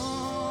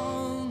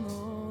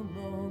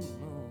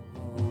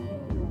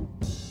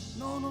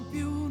 No, non ho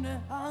più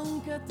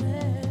neanche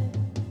te.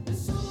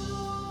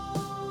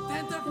 Nessuno,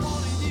 dentro e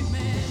fuori di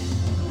me.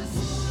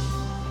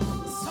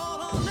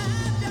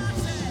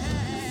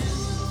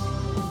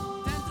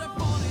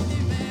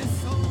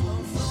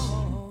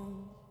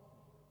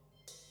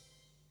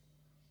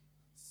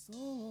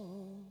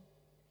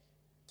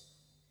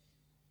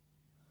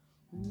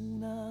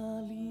 Una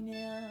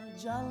linea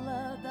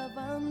gialla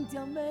davanti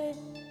a me,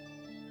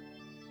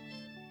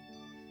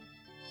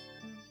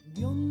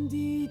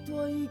 biondi i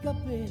tuoi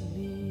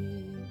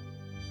capelli,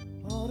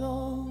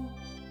 oro,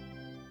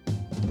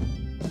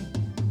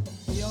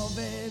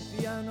 piove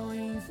piano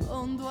in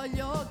fondo agli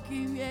occhi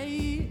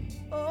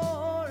miei,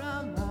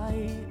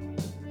 oramai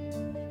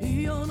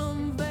io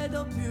non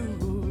vedo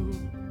più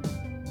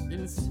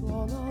il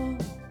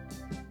suolo.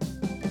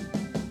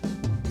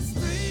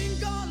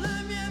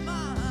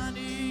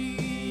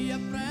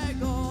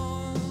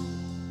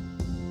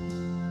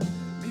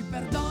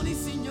 Perdoni,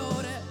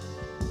 signore,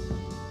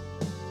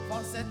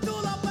 forse tu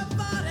lo puoi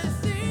fare,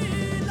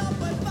 sì, lo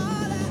puoi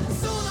fare.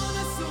 Nessuno,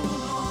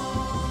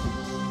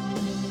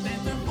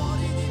 dentro e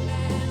fuori di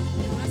me,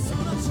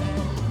 nessuno c'è.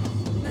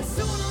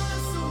 Nessuno,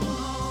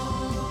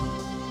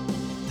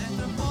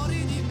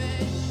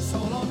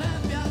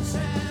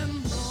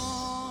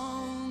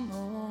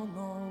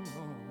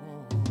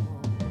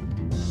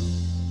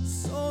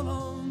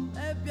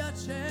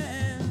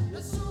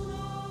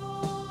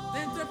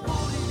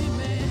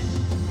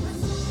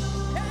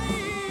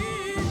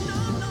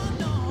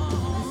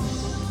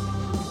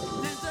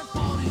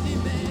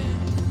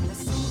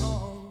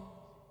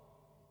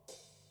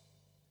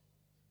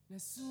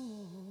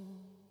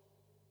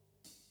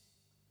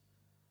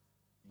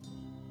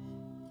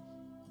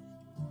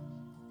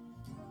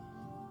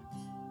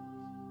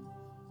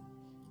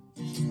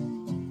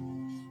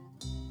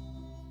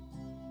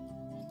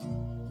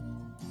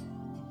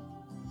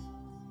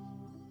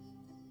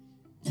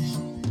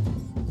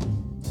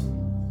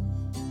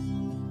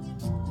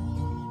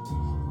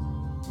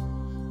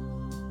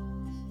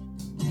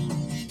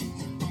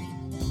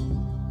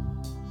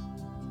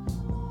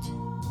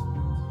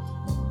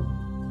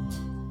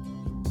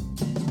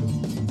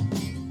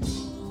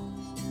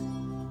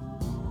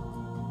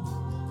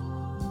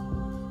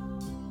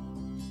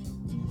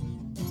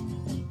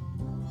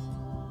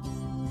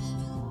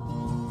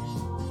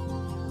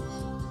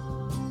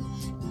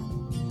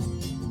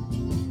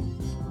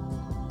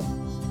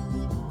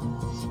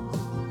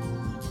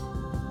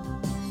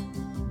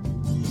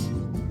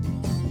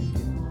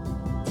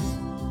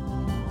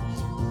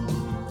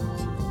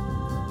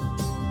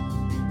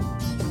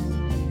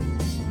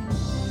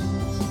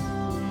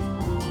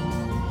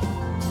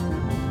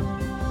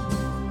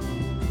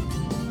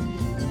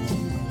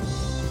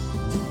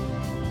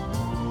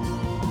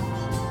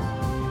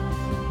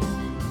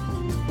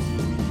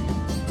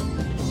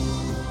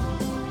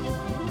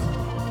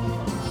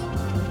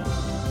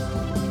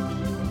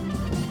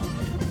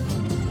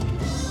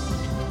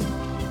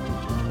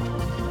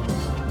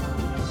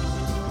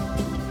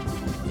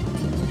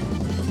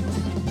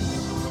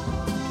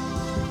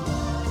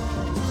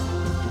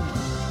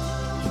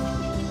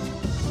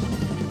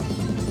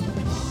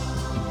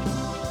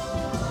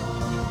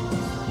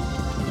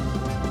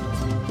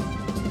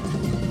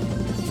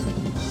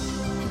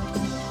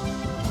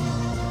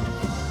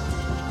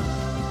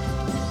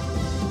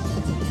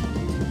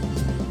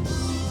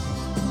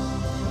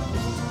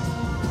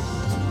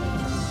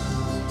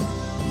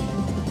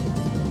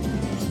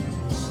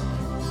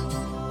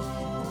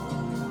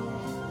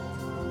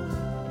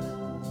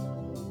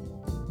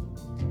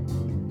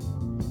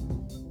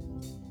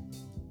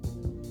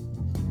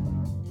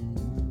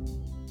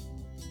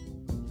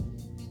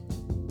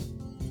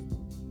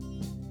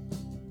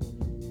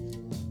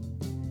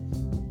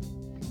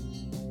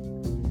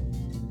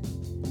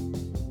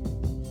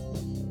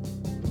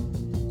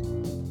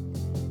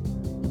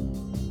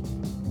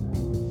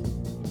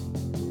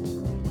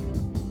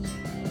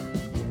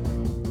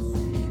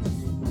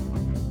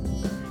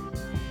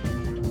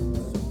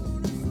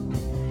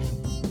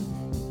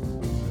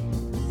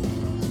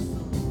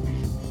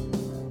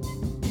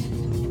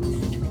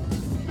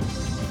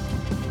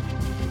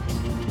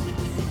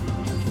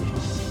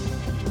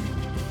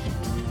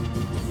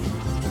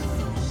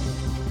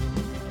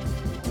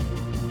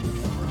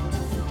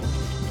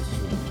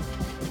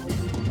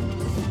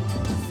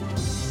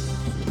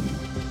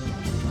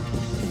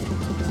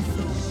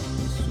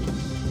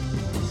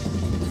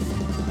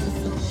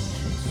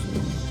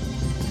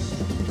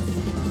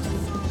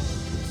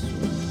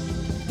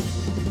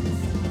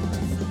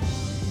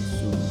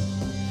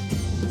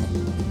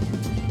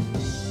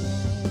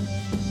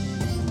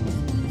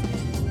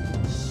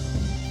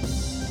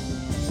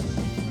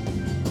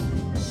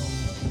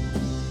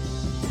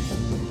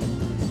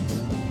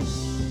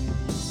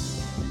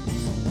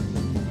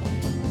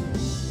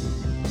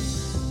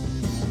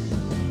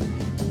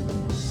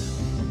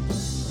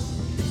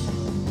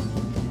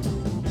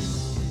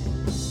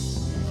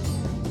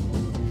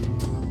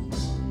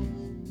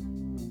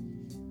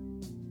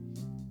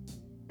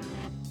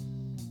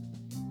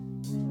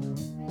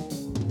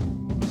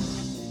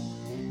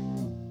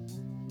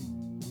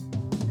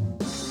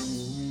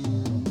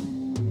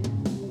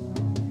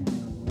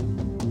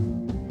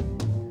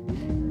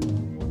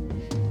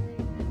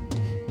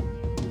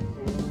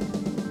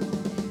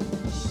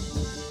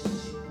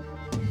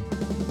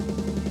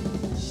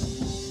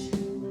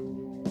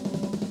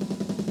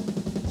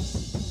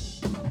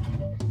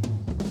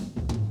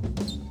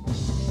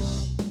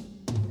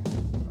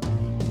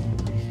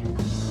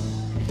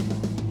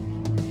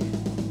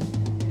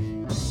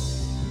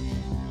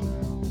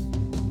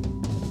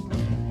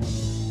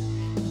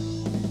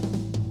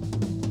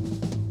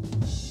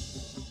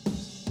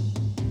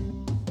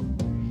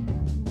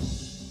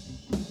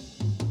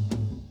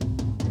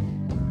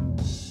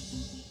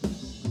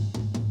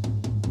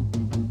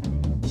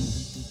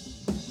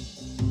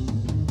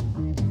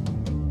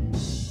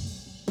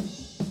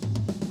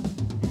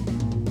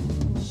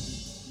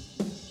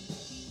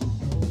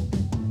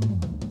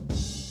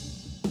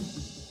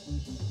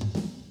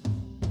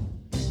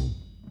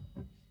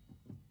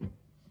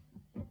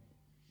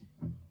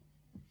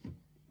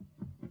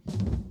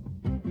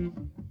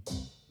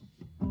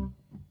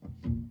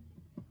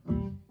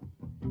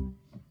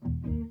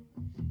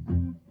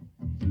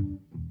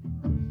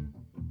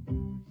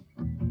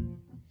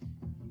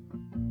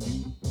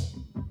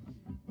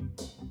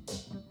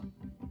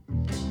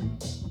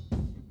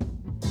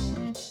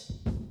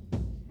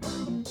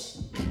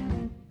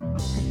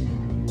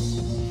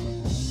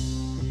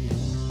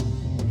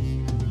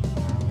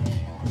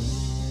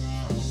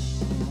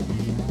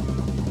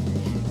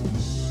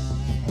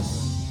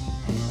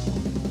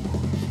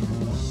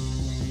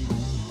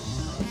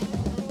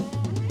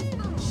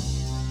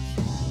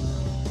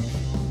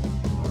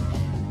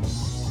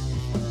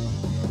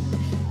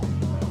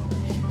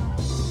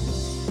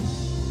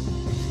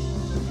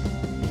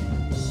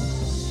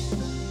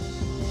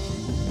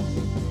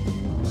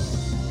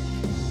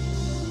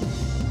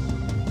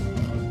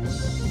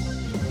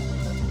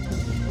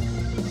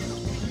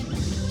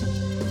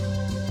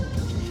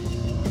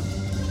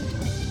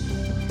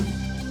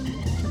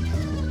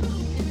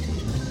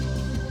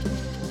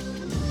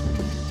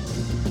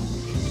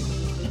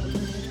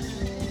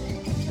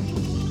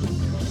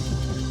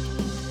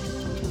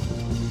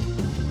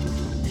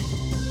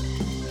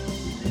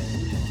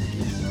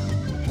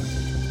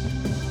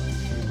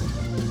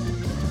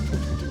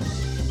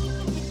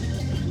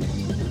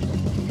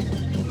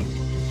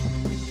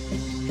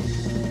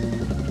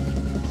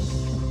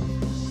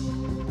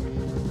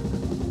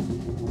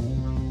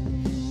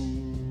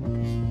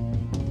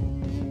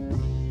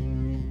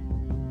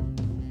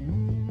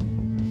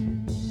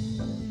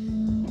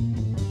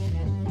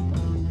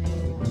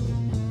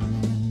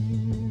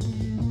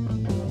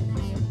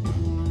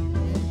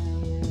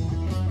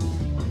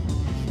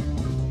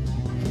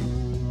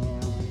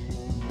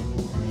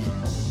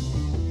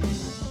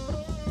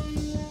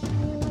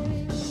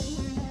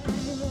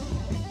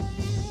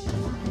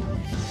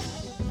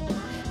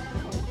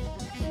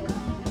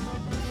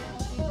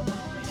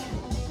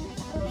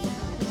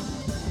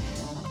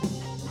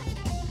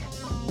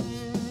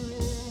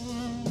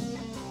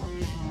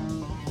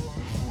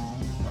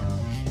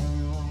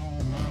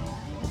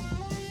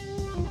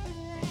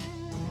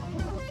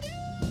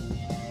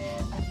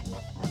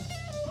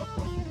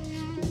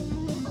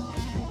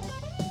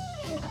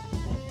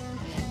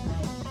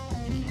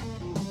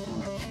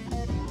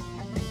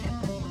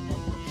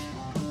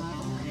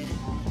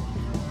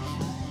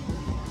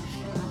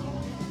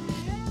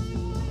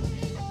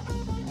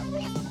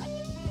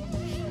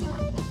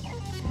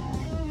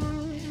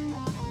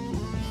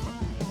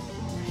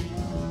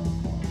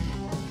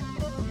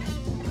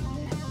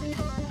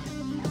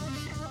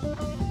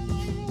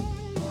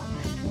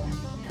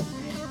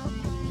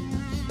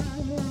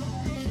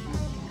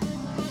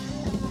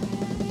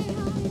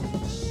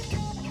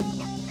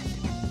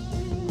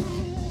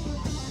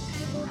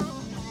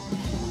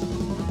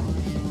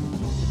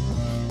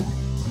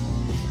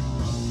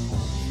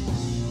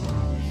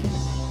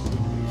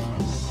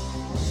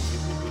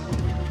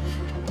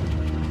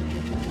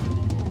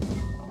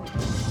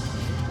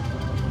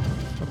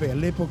 Beh,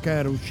 all'epoca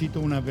era uscita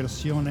una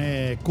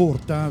versione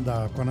corta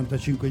da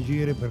 45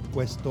 giri per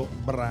questo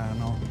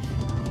brano.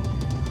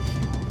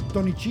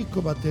 Tony Cicco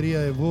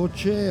batteria e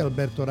voce,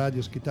 Alberto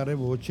Radius chitarra e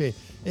voce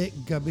e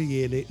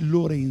Gabriele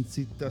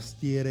Lorenzi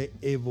tastiere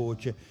e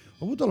voce.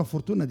 Ho avuto la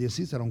fortuna di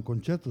assistere a un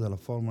concerto della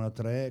Formula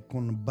 3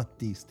 con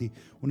Battisti,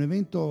 un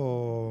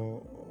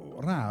evento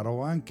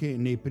raro anche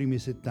nei primi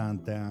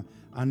 70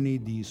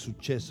 anni di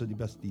successo di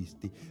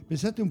Battisti.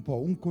 Pensate un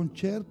po', un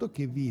concerto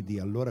che vidi,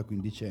 allora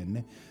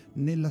quindicenne,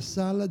 nella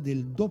sala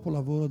del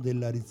dopolavoro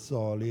della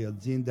Rizzoli,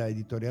 azienda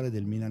editoriale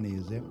del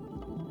milanese.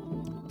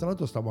 Tra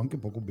l'altro stavo anche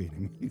poco bene,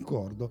 mi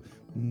ricordo,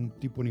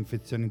 tipo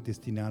un'infezione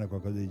intestinale o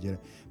qualcosa del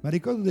genere, ma il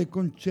ricordo del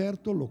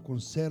concerto lo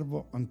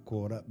conservo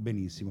ancora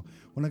benissimo.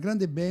 Una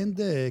grande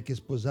band che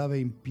sposava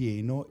in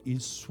pieno il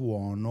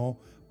suono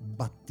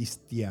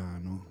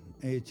battistiano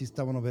e ci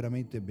stavano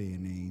veramente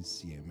bene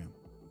insieme.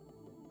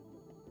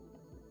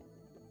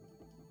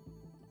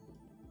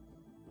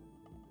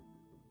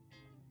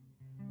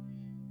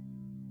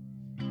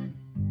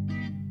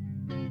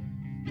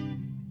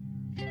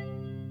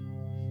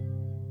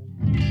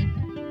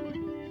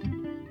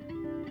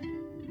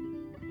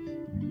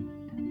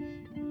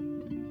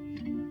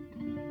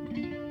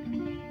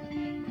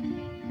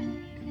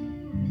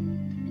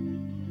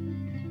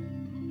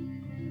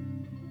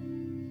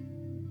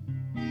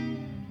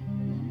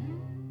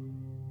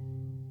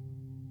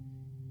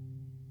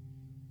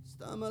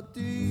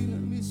 Stamattina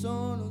mi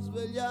sono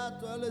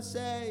svegliato alle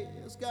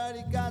 6, ho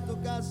scaricato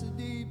casse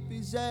di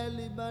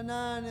piselli,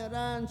 banane,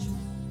 arance,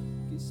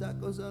 chissà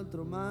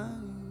cos'altro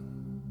mai.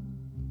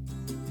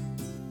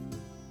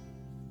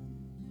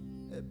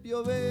 E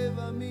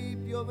pioveva, mi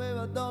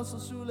pioveva addosso,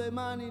 sulle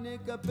mani, nei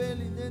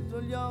capelli,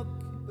 dentro gli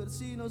occhi,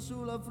 persino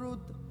sulla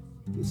frutta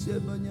che si è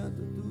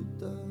bagnata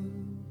tutta.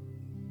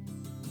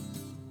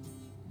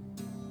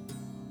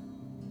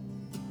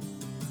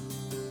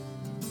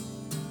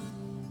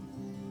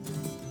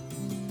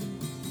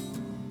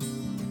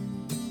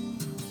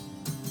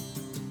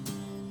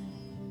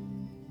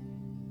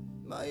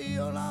 Ma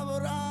io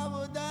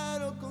lavoravo ed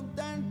ero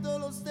contento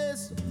lo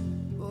stesso.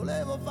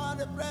 Volevo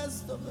fare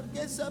presto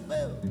perché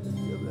sapevo che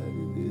ti avrei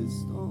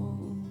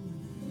rivisto.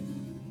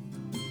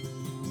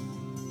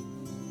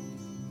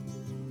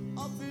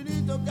 Ho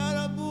finito che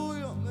era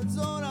buio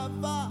mezz'ora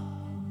fa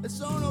e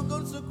sono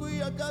corso qui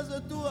a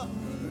casa tua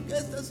perché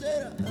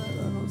stasera è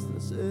la nostra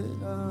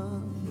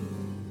sera.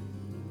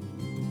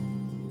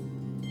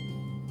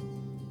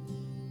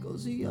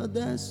 Così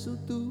adesso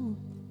tu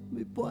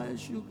mi puoi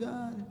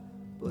asciugare,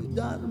 puoi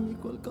darmi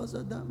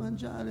qualcosa da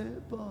mangiare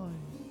e poi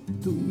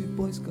tu mi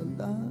puoi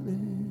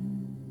scaldare.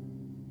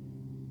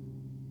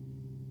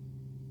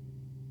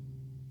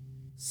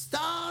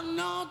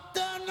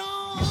 Stanotte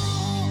no,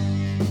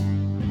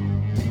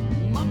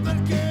 ma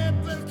perché,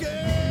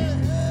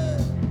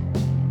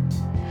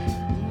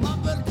 ma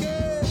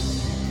perché?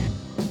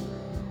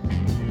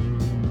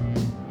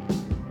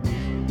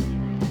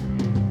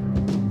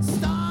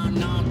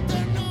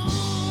 Stanotte no,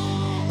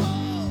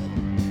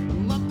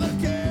 ma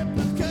perché,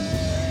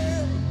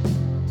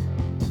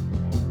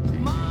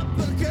 ma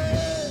perché?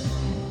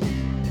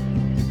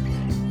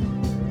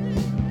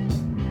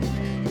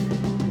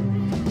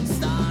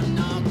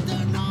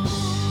 Stanotte no.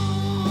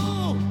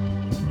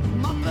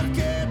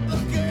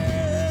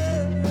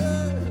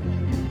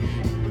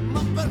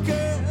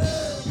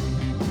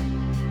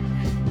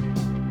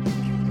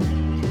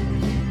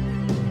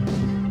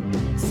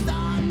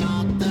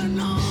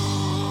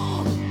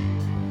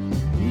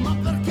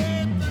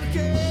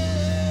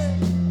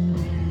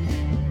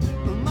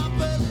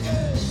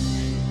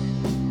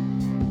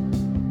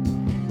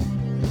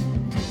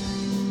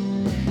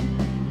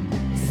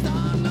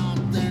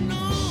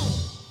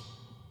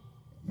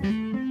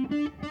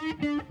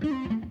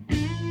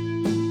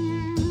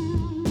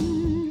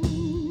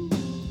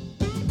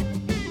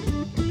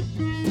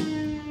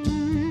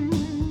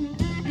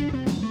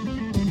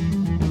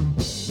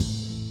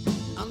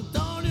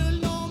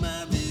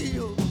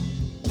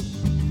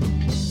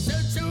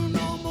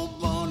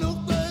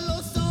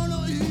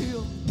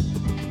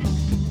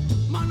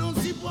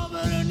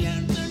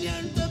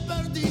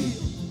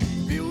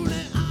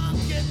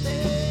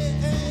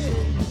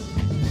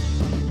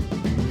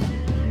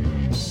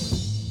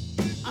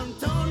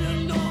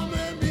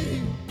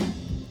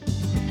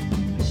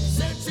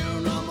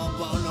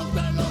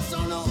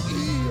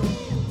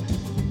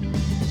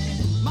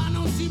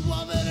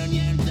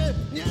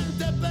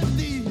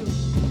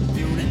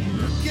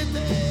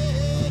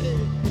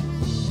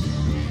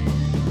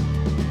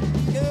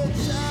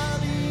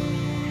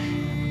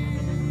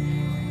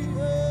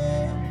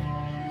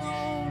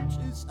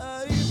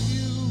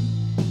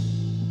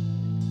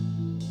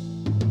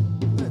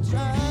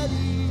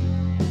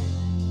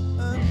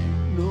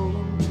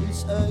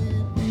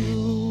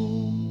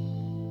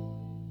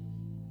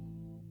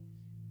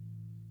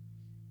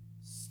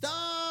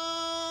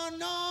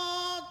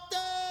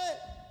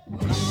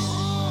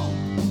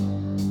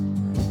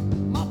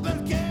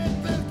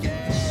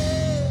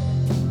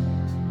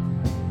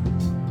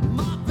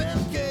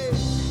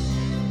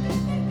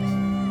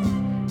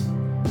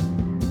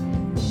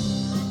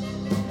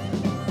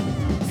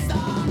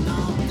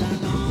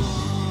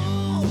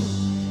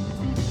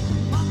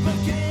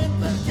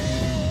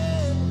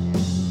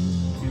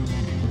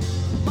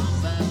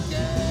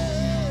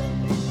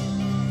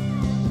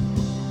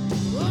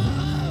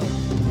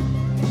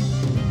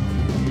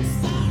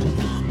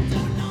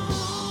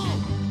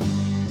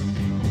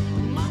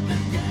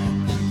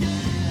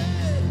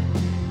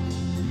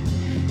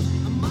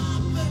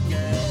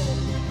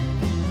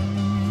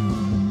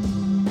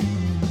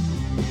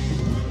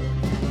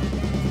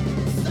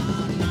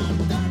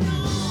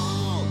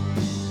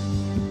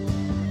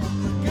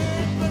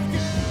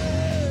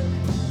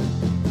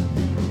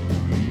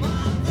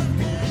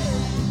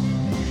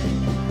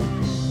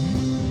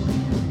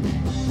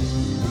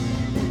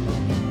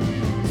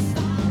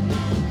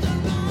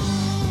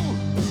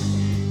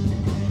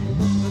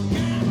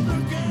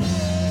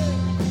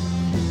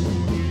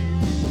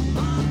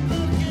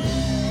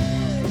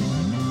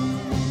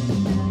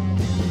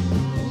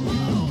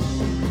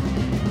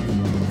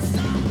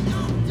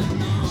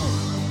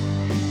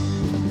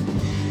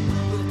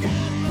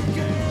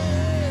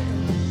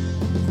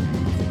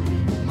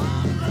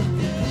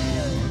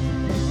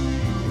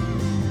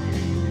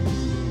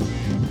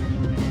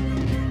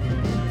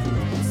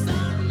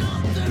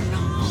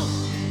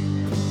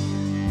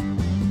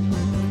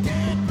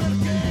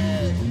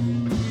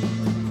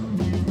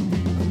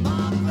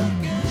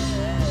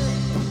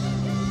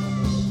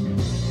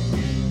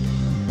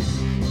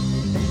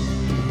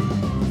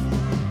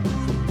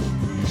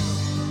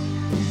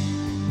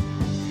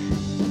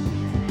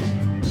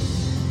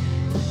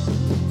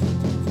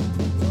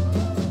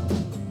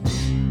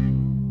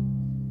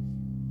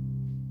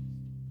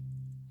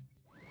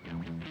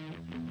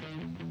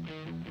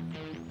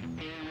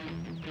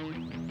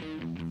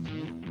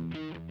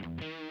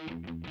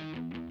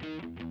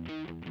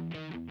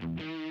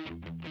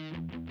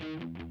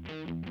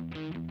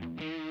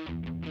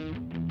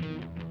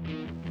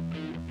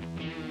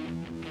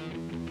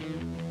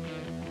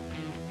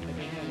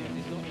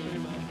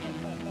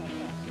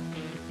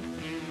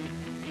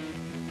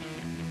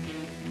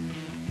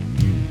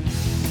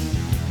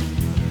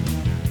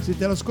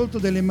 Siete all'ascolto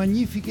delle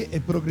magnifiche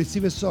e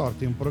progressive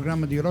sorti, un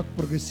programma di rock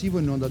progressivo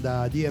in onda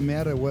da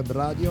ADMR Web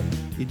Radio,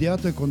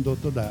 ideato e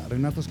condotto da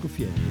Renato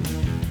Scuffietti.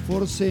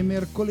 Forse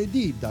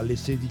mercoledì dalle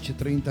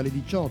 16:30 alle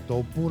 18,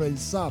 oppure il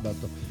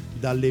sabato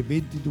dalle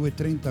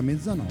 22:30 a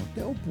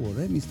mezzanotte,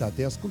 oppure mi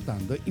state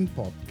ascoltando in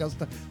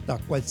podcast da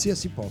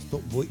qualsiasi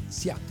posto voi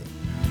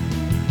siate.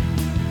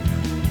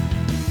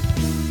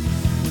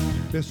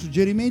 Per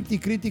suggerimenti,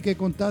 critiche e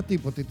contatti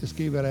potete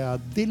scrivere a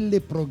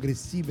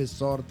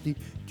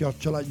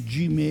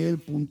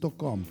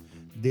delleprogressivesorti@gmail.com.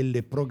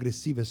 Delle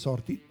progressive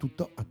sorti,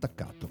 tutto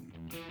attaccato.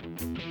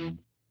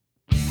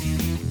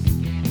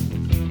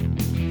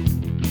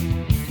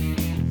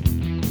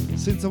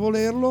 Senza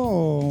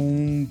volerlo,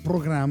 un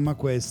programma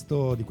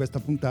questo di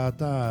questa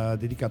puntata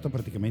dedicato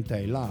praticamente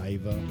ai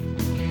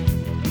live.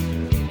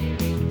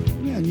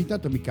 Ogni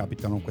tanto mi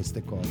capitano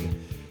queste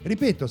cose.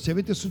 Ripeto, se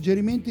avete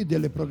suggerimenti,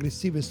 delle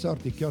progressive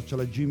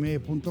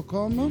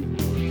sorti@gmail.com,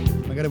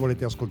 magari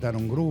volete ascoltare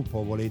un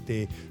gruppo,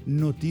 volete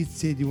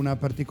notizie di una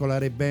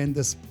particolare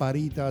band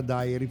sparita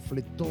dai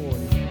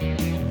riflettori,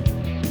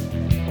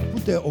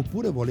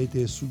 oppure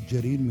volete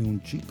suggerirmi un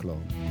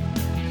ciclo.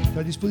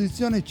 A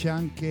disposizione c'è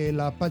anche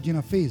la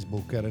pagina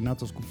Facebook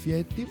Renato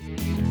Scuffietti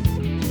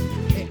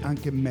e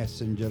anche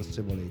Messenger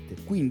se volete,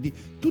 quindi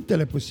tutte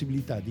le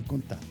possibilità di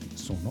contatti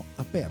sono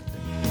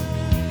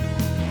aperte.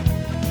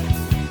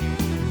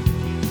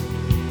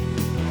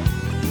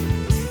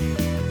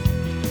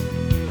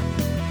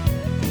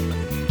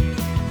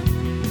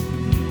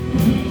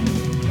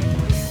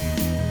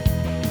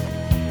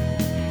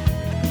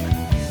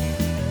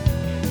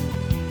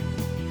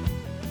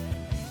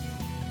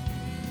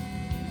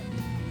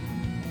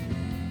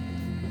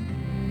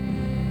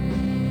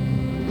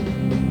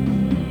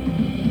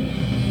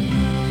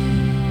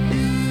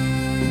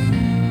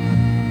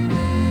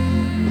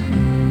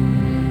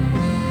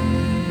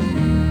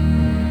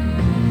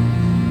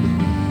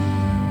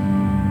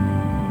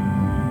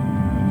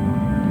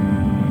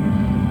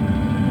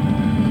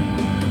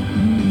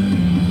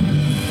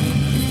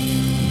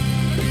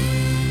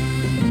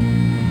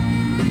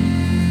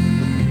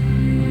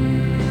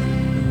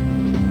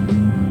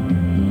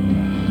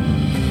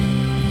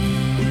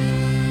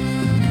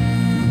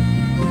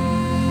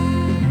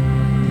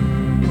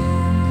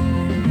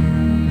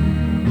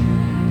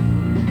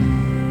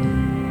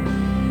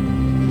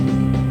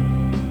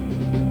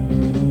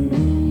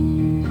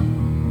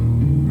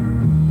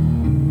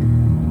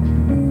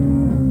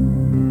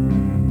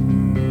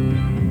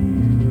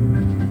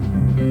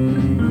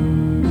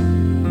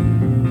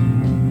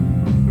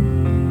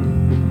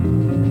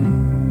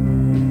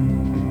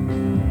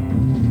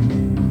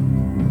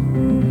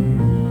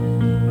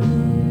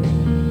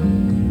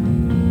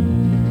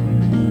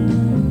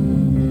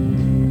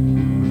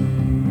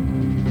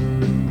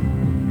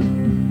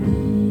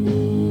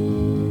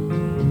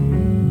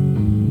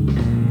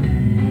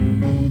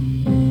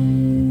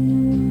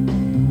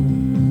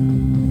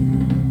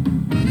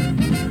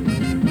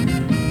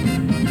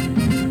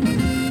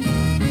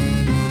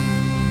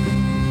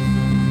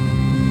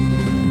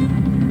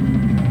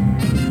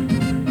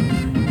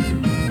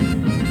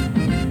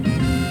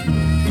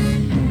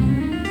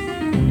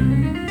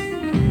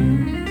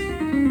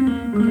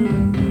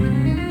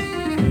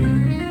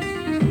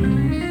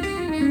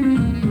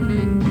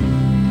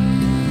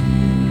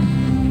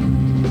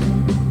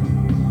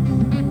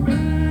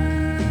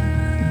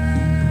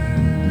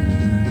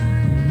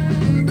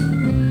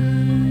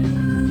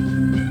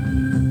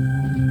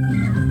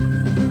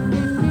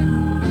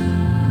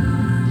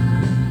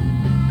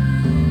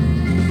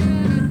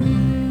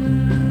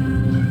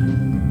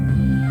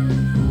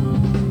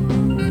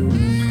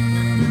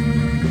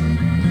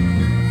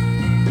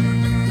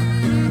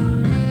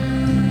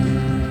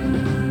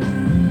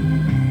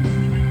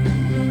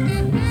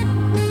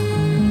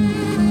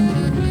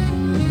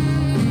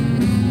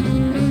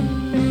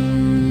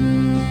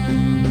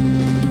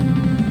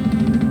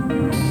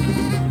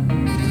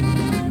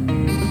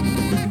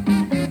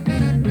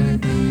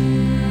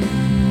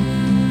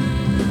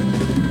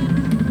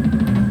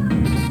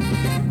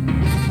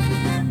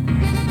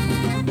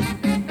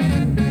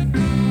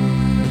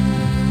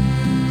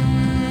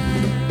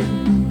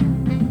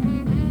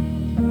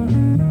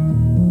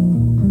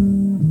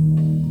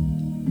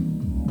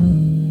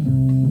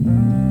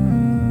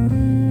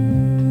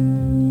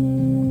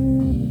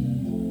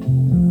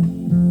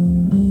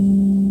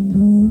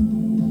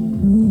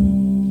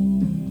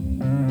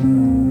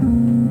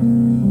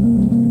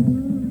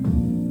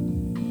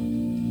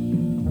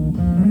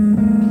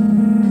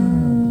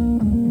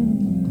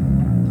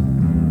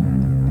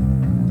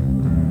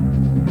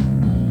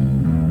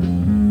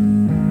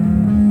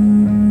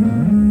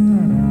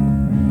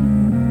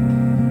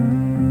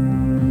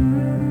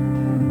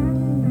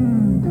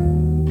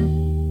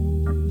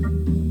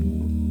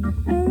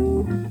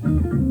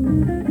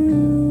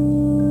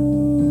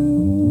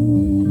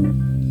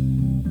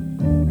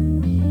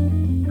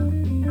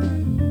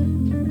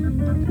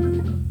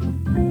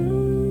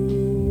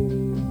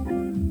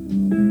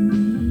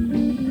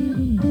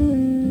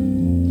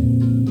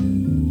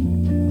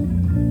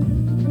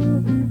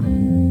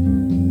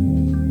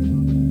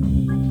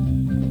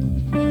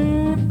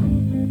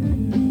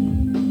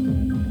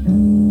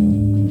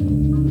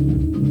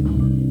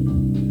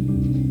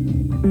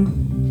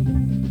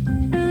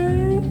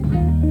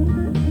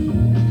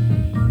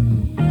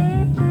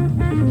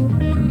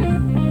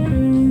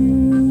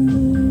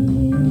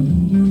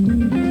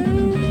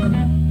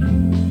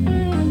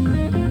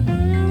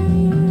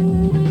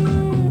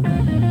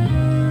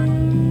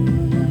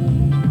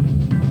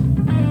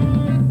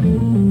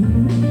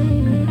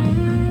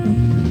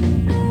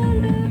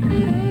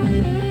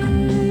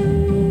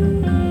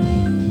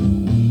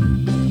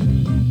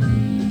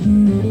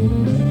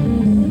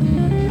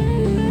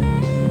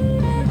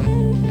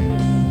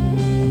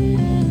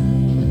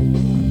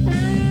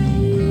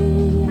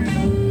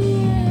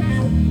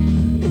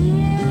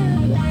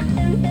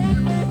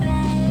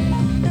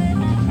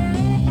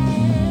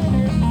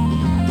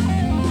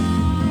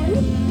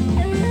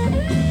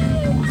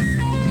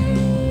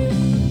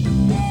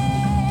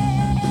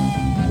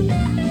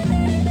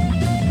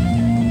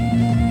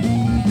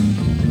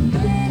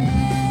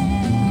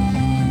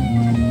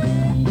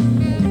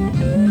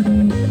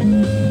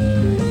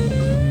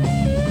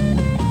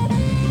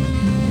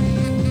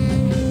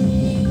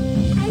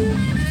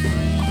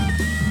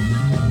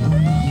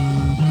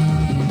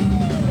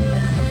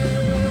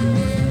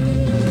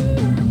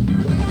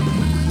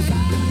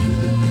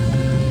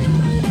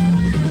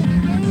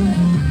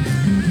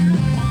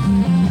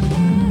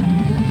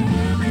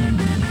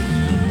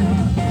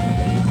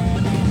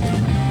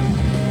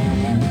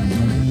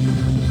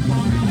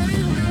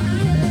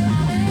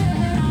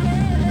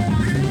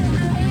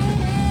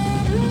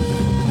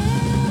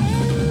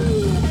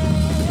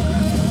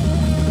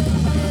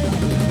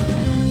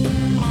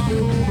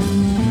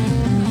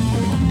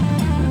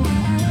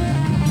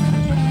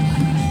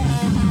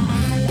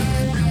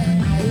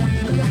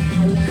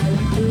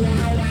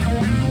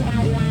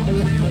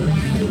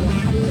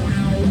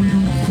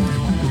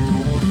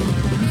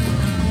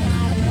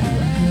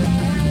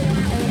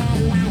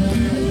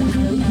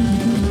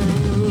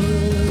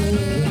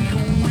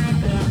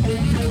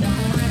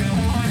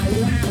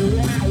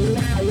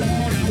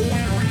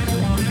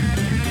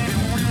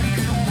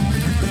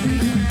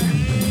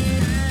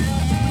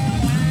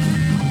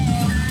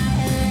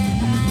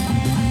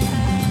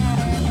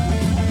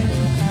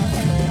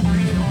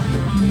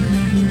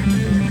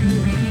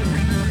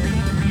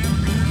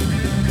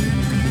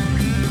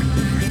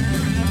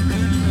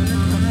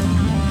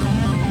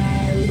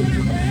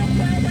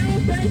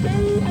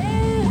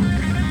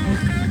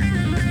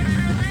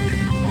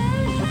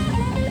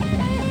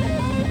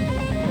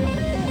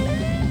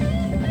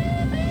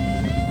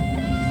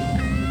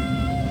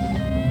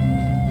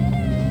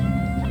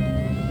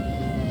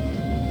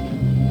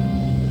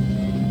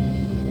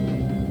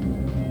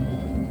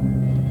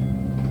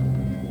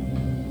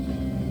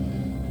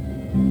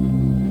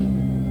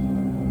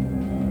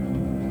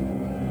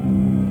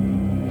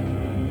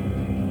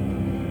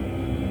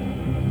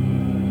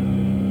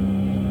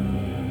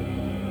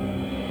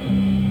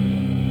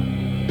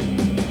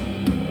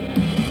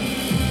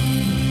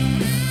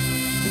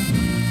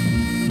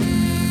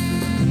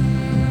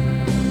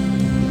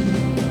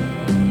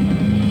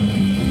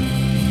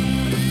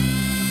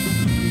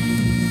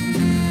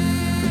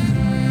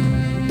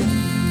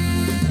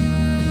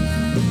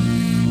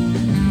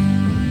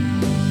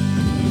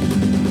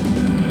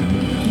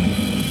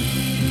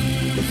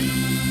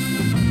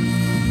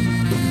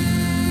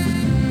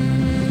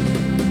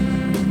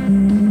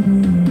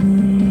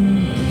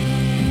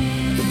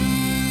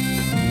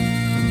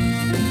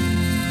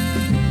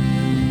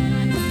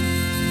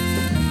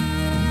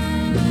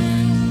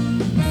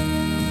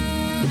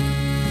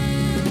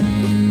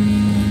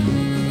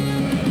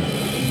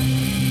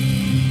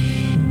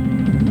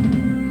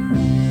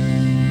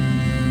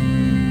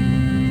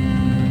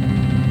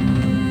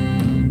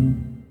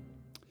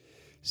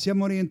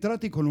 Siamo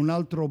rientrati con un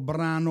altro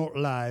brano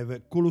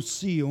live,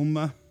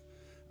 Colosseum,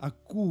 a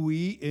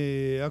cui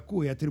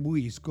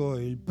attribuisco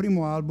il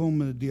primo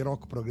album di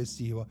rock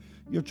progressivo.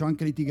 Io ci ho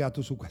anche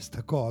litigato su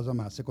questa cosa,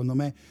 ma secondo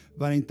me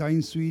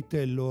Valentine Suite,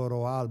 il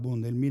loro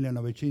album del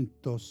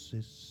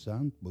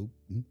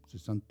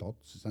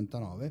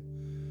 1968-69,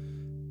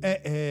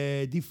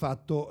 è di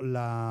fatto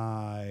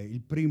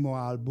il primo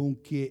album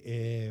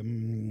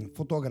che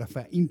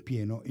fotografa in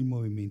pieno il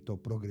movimento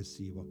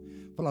progressivo.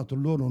 Tra l'altro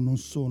loro non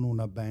sono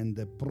una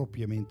band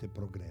propriamente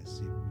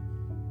progressive.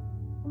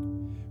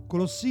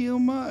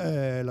 Colosseum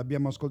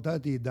l'abbiamo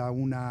ascoltati da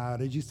una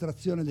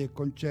registrazione di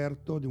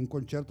un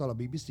concerto alla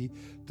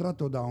BBC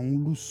tratto da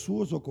un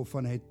lussuoso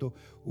cofanetto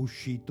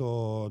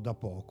uscito da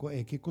poco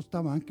e che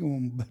costava anche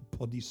un bel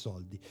po' di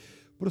soldi.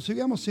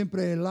 Proseguiamo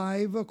sempre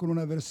live con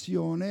una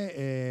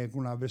versione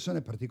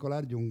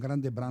particolare di un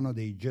grande brano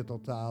dei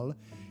Jethro Tull,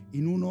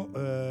 in uno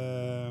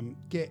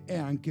che è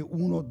anche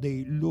uno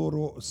dei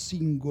loro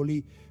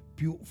singoli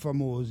più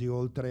famosi,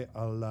 oltre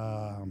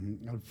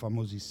al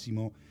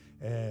famosissimo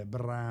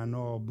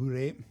brano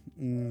Bure.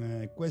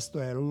 Questo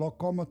è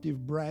Locomotive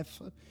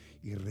Breath,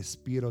 il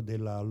respiro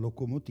della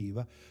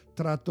locomotiva,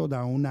 tratto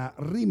da una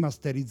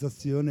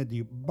rimasterizzazione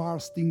di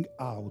Bursting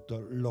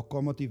Out,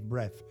 Locomotive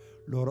Breath.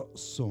 Loro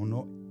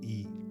sono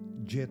i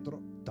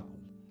Jethro Tull.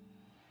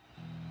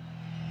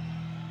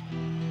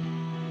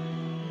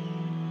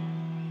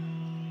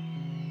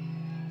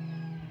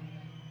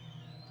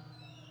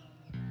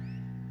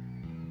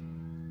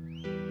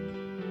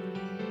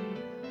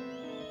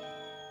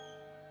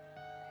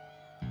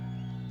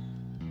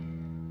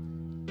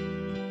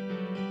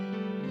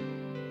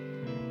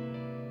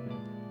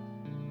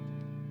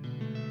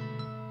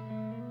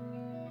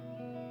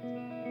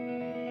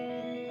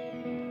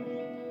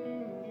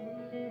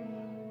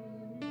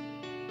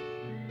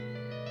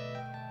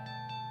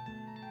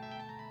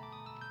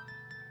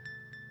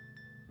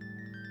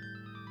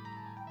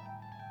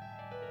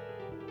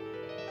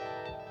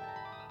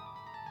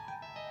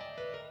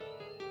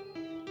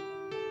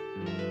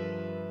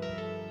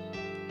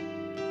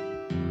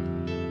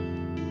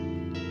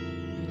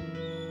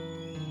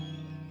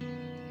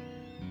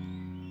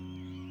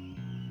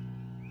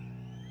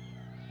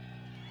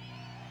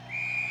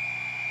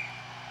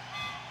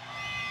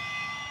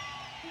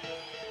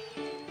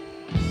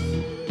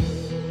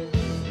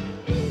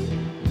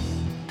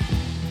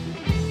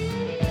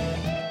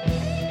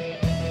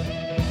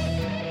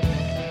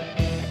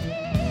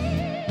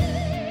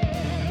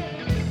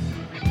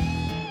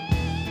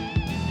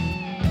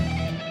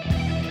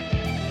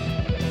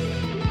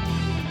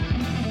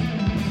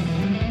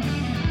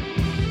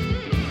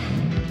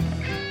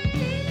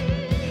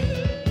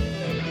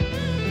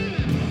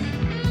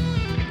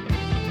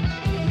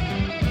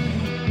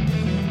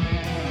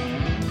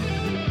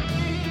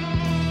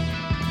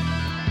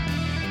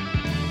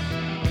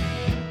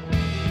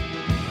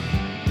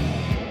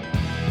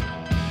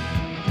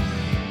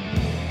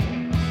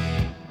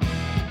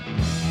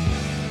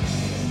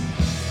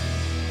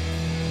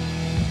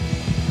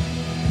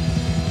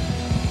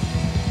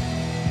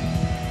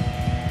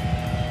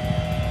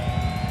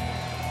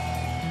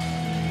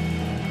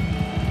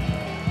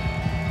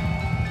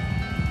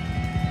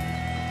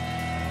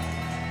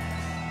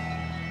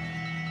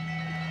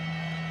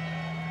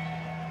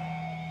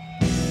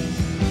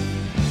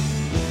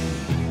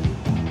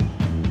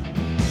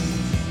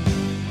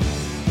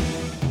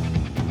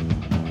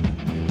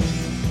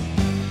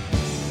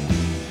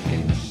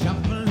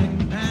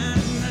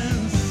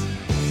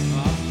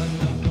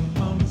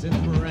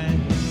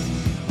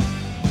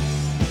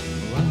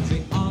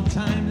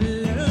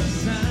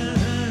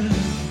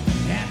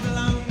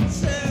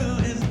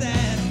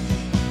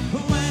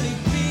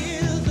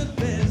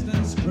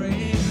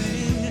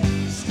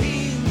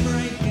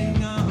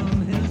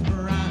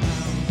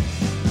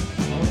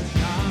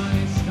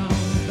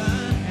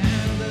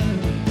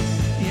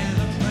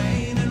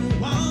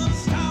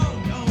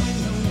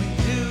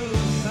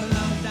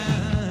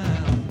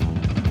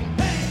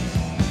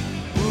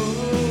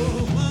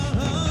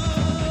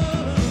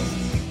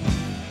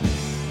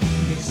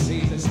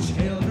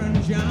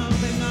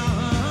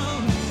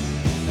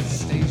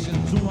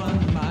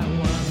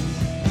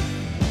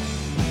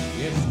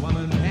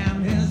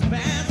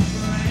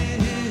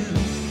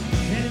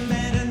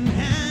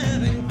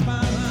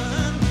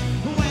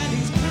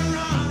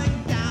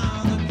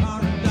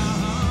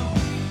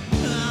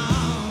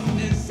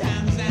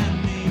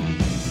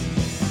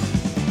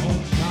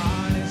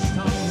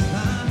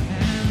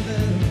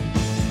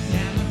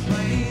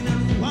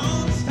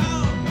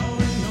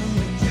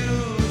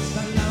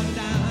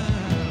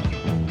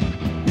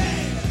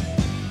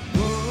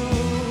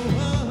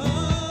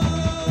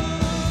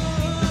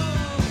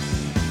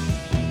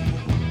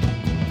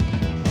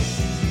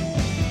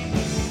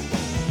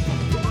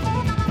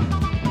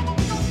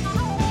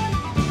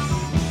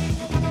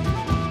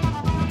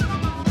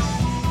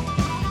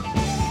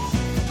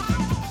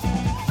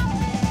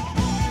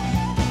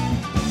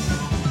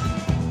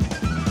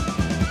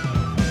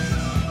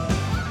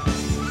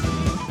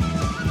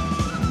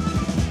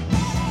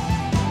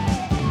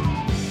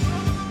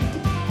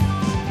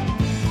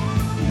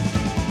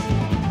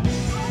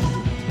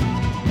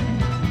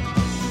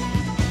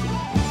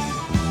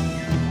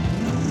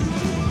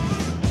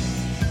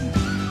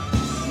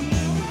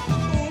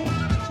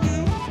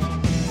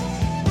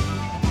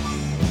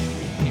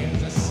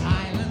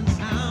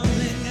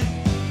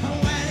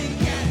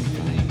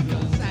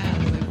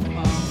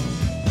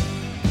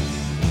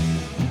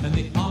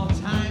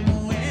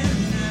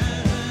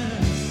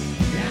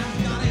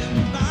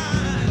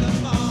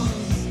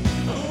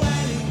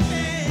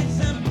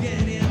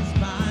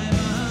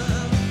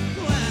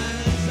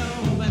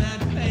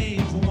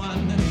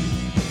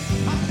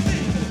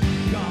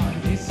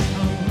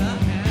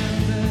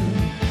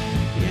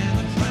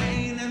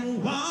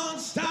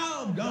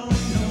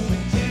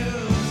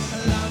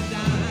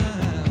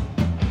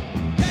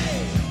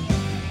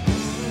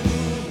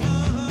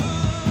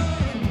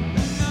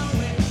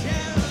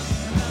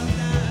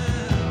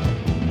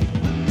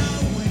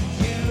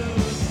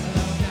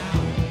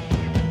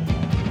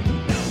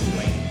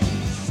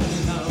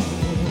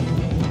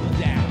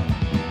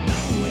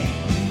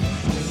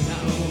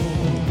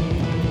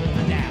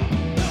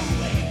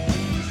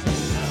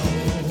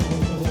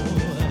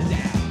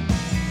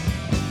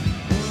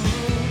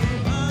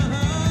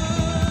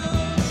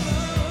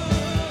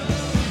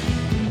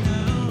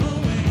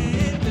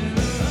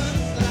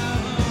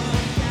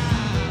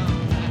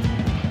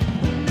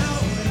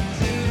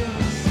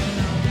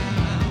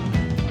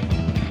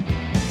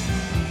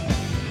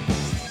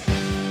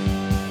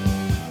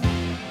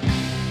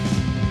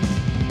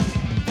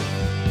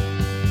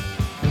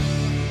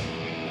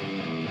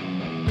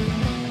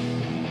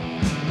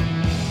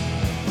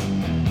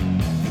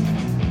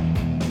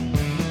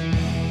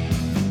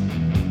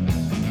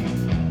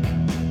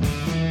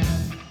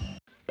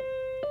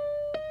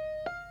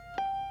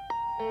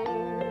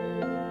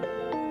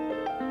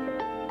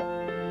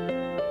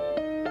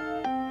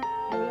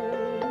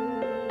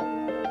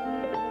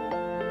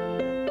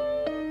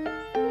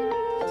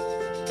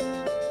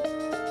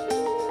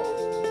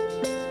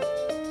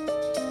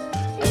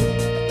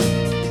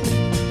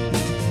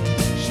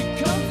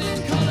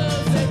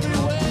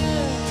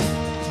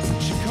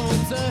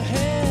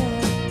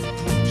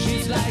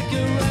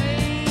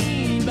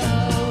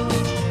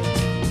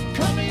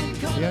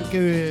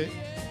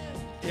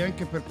 E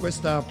anche per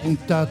questa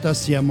puntata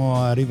siamo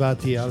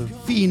arrivati al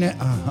fine,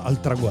 al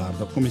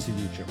traguardo, come si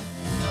dice.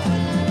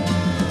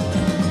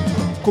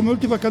 Come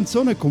ultima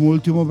canzone, come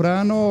ultimo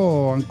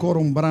brano, ancora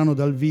un brano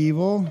dal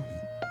vivo.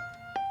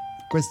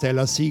 Questa è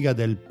la sigla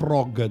del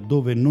prog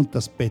dove non ti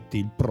aspetti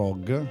il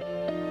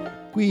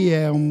prog. Qui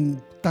è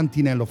un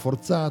tantinello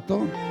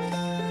forzato,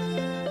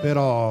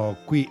 però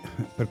qui,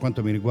 per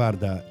quanto mi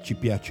riguarda, ci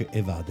piace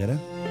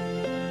evadere.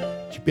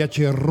 Ci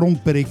piace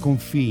rompere i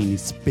confini,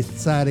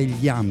 spezzare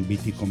gli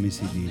ambiti, come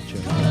si dice.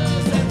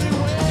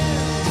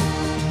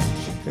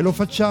 E lo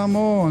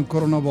facciamo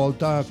ancora una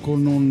volta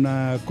con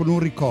un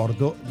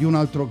ricordo di un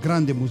altro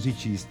grande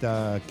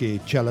musicista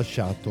che ci ha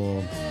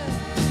lasciato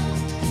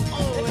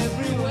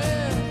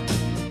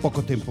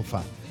poco tempo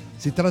fa.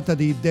 Si tratta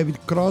di David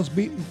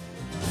Crosby.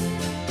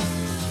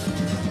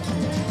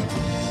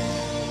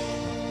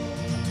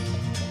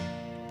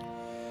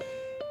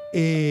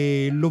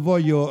 E lo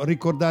voglio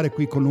ricordare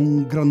qui con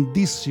un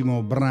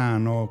grandissimo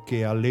brano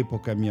che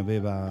all'epoca mi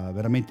aveva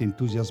veramente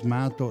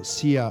entusiasmato,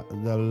 sia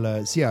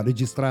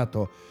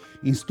registrato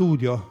in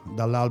studio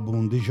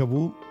dall'album Déjà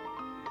Vu,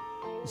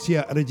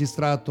 sia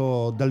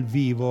registrato dal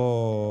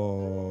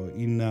vivo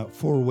in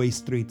Four Way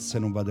Street, se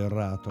non vado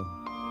errato.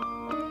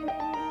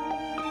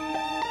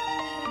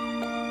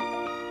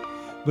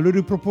 Ve lo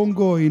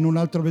ripropongo in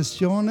un'altra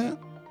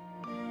versione,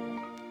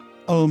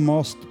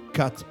 Almost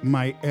Cut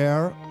My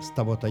Hair,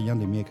 stavo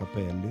tagliando i miei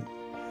capelli,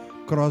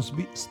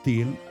 Crosby,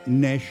 Steele,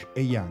 Nash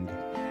e Young.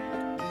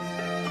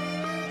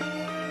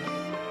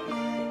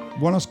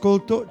 Buon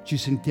ascolto, ci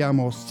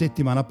sentiamo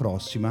settimana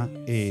prossima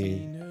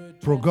e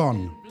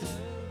Progon.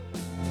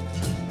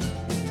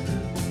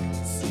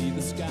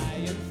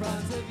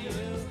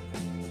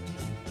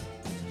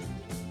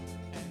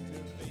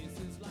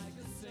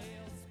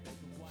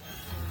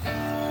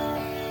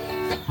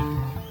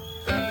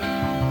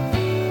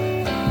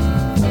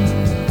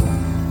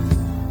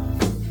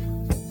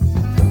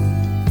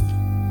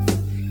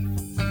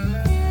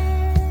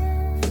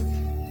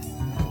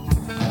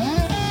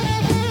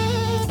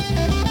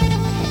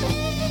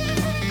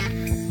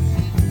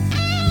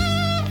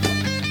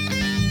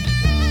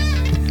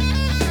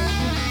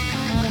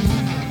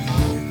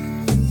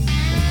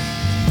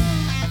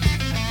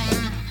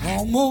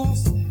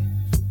 Almost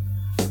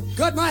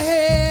cut my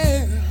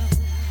hair.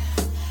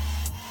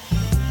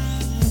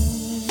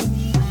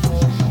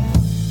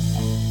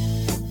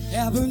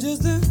 Happened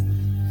just the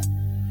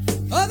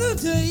other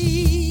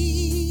day.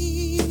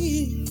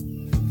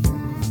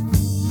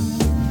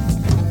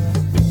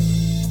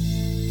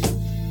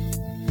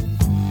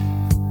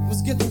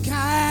 Was getting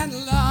kind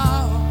of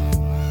low.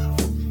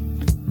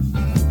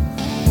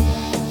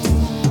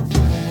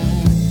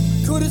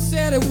 Could have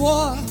said it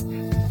was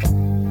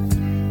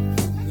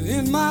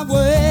in my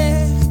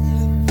way.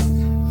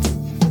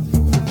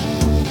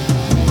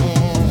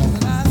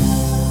 And I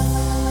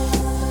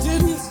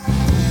didn't.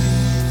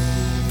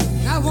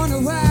 I wonder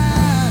why.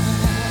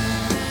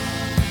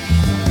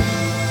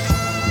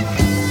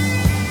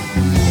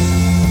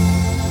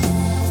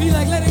 Feel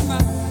like letting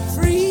my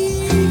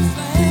free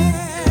flag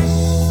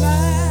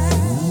fly.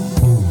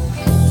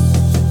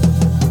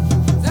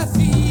 That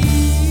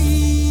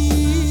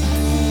feels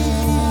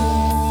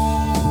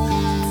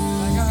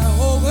like I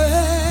always.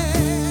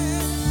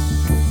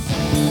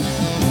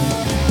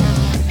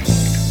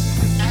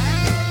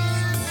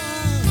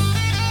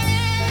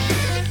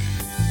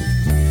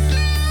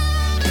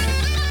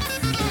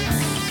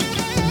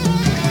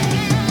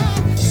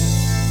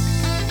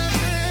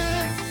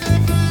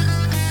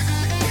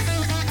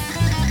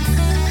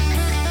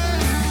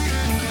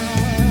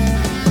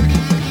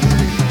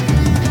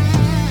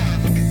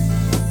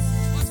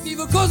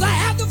 Because I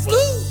had the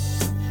flu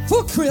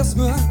for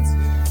Christmas.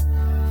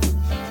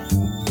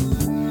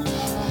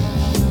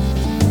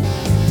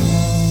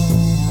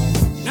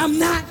 I'm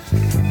not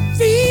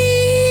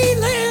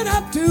feeling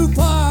up to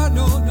par,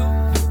 no,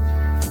 no.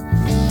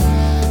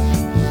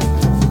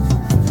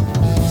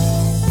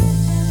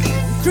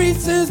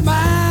 Increases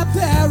my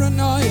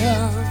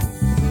paranoia.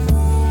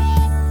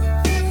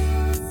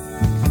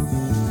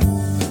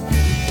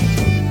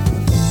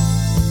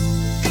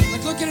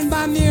 Like looking in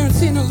my mirror and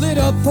seeing a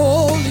little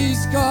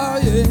police car,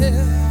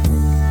 yeah.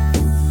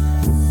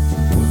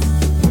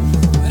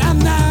 But I'm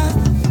not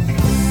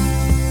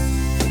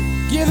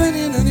giving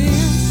in an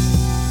inch.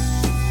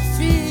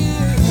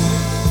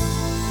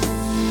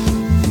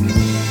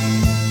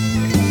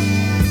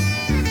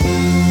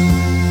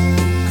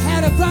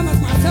 I promise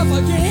myself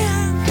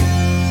again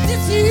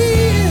this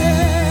year,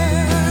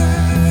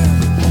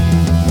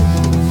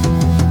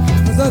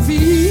 'cause I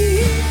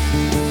feel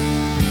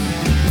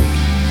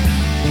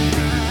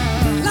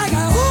like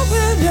I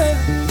opened it.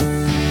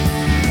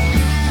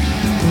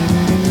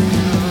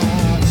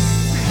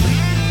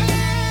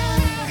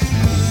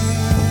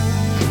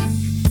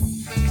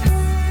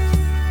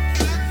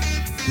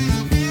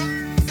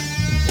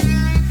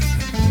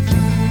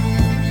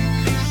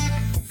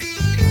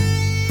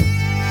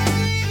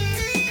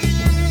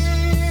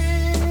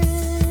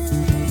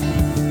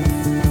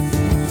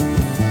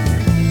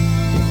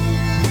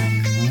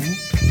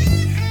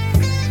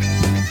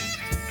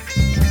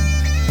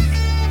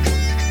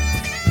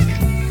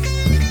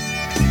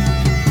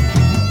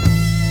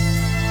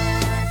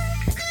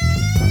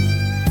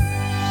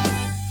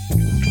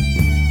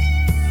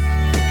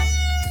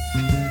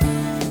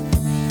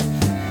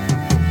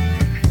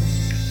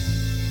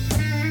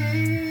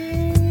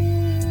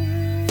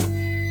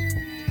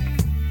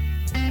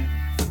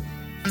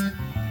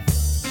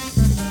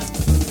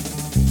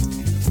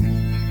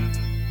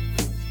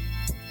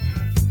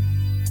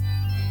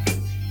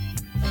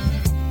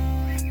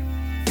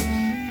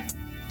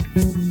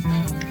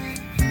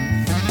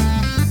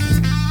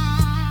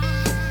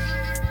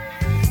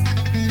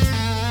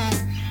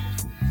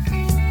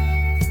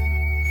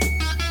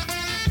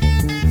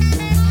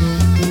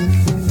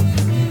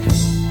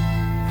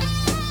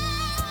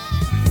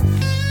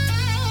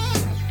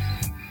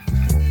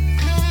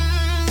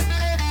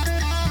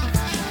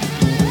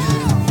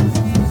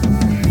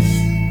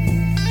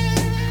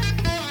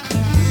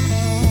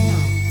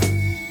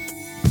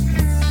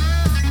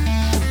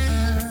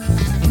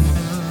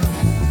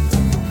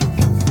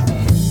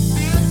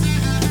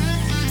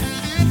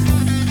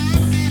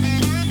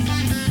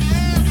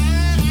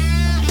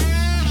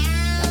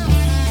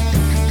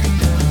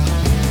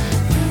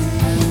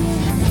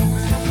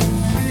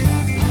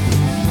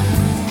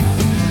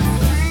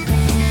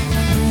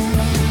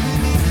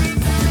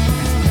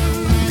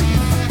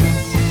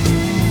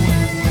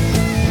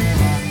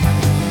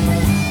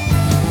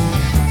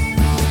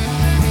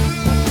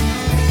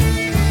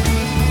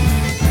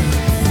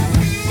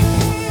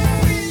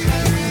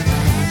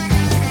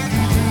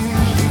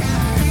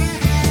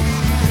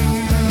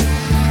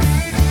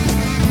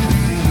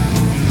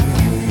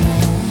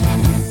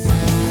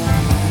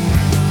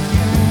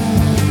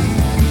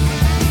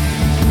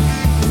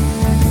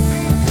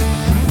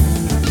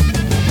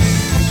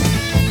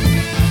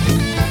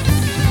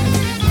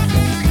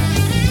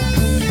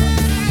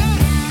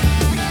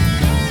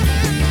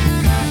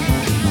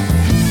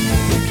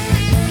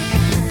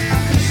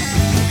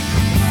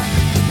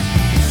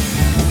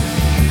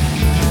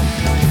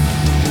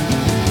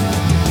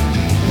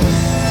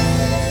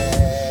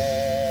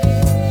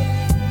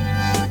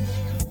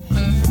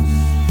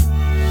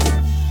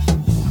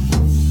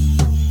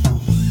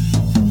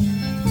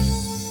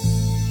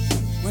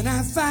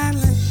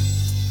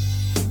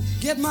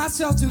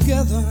 myself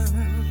together.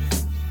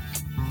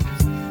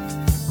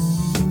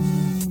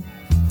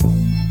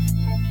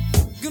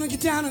 Gonna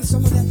get down in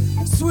some of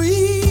that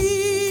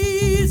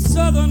sweet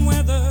southern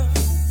weather.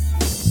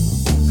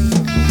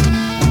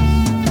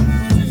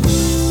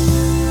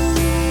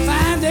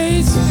 Find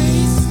a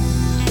space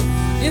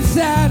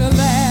inside a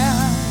land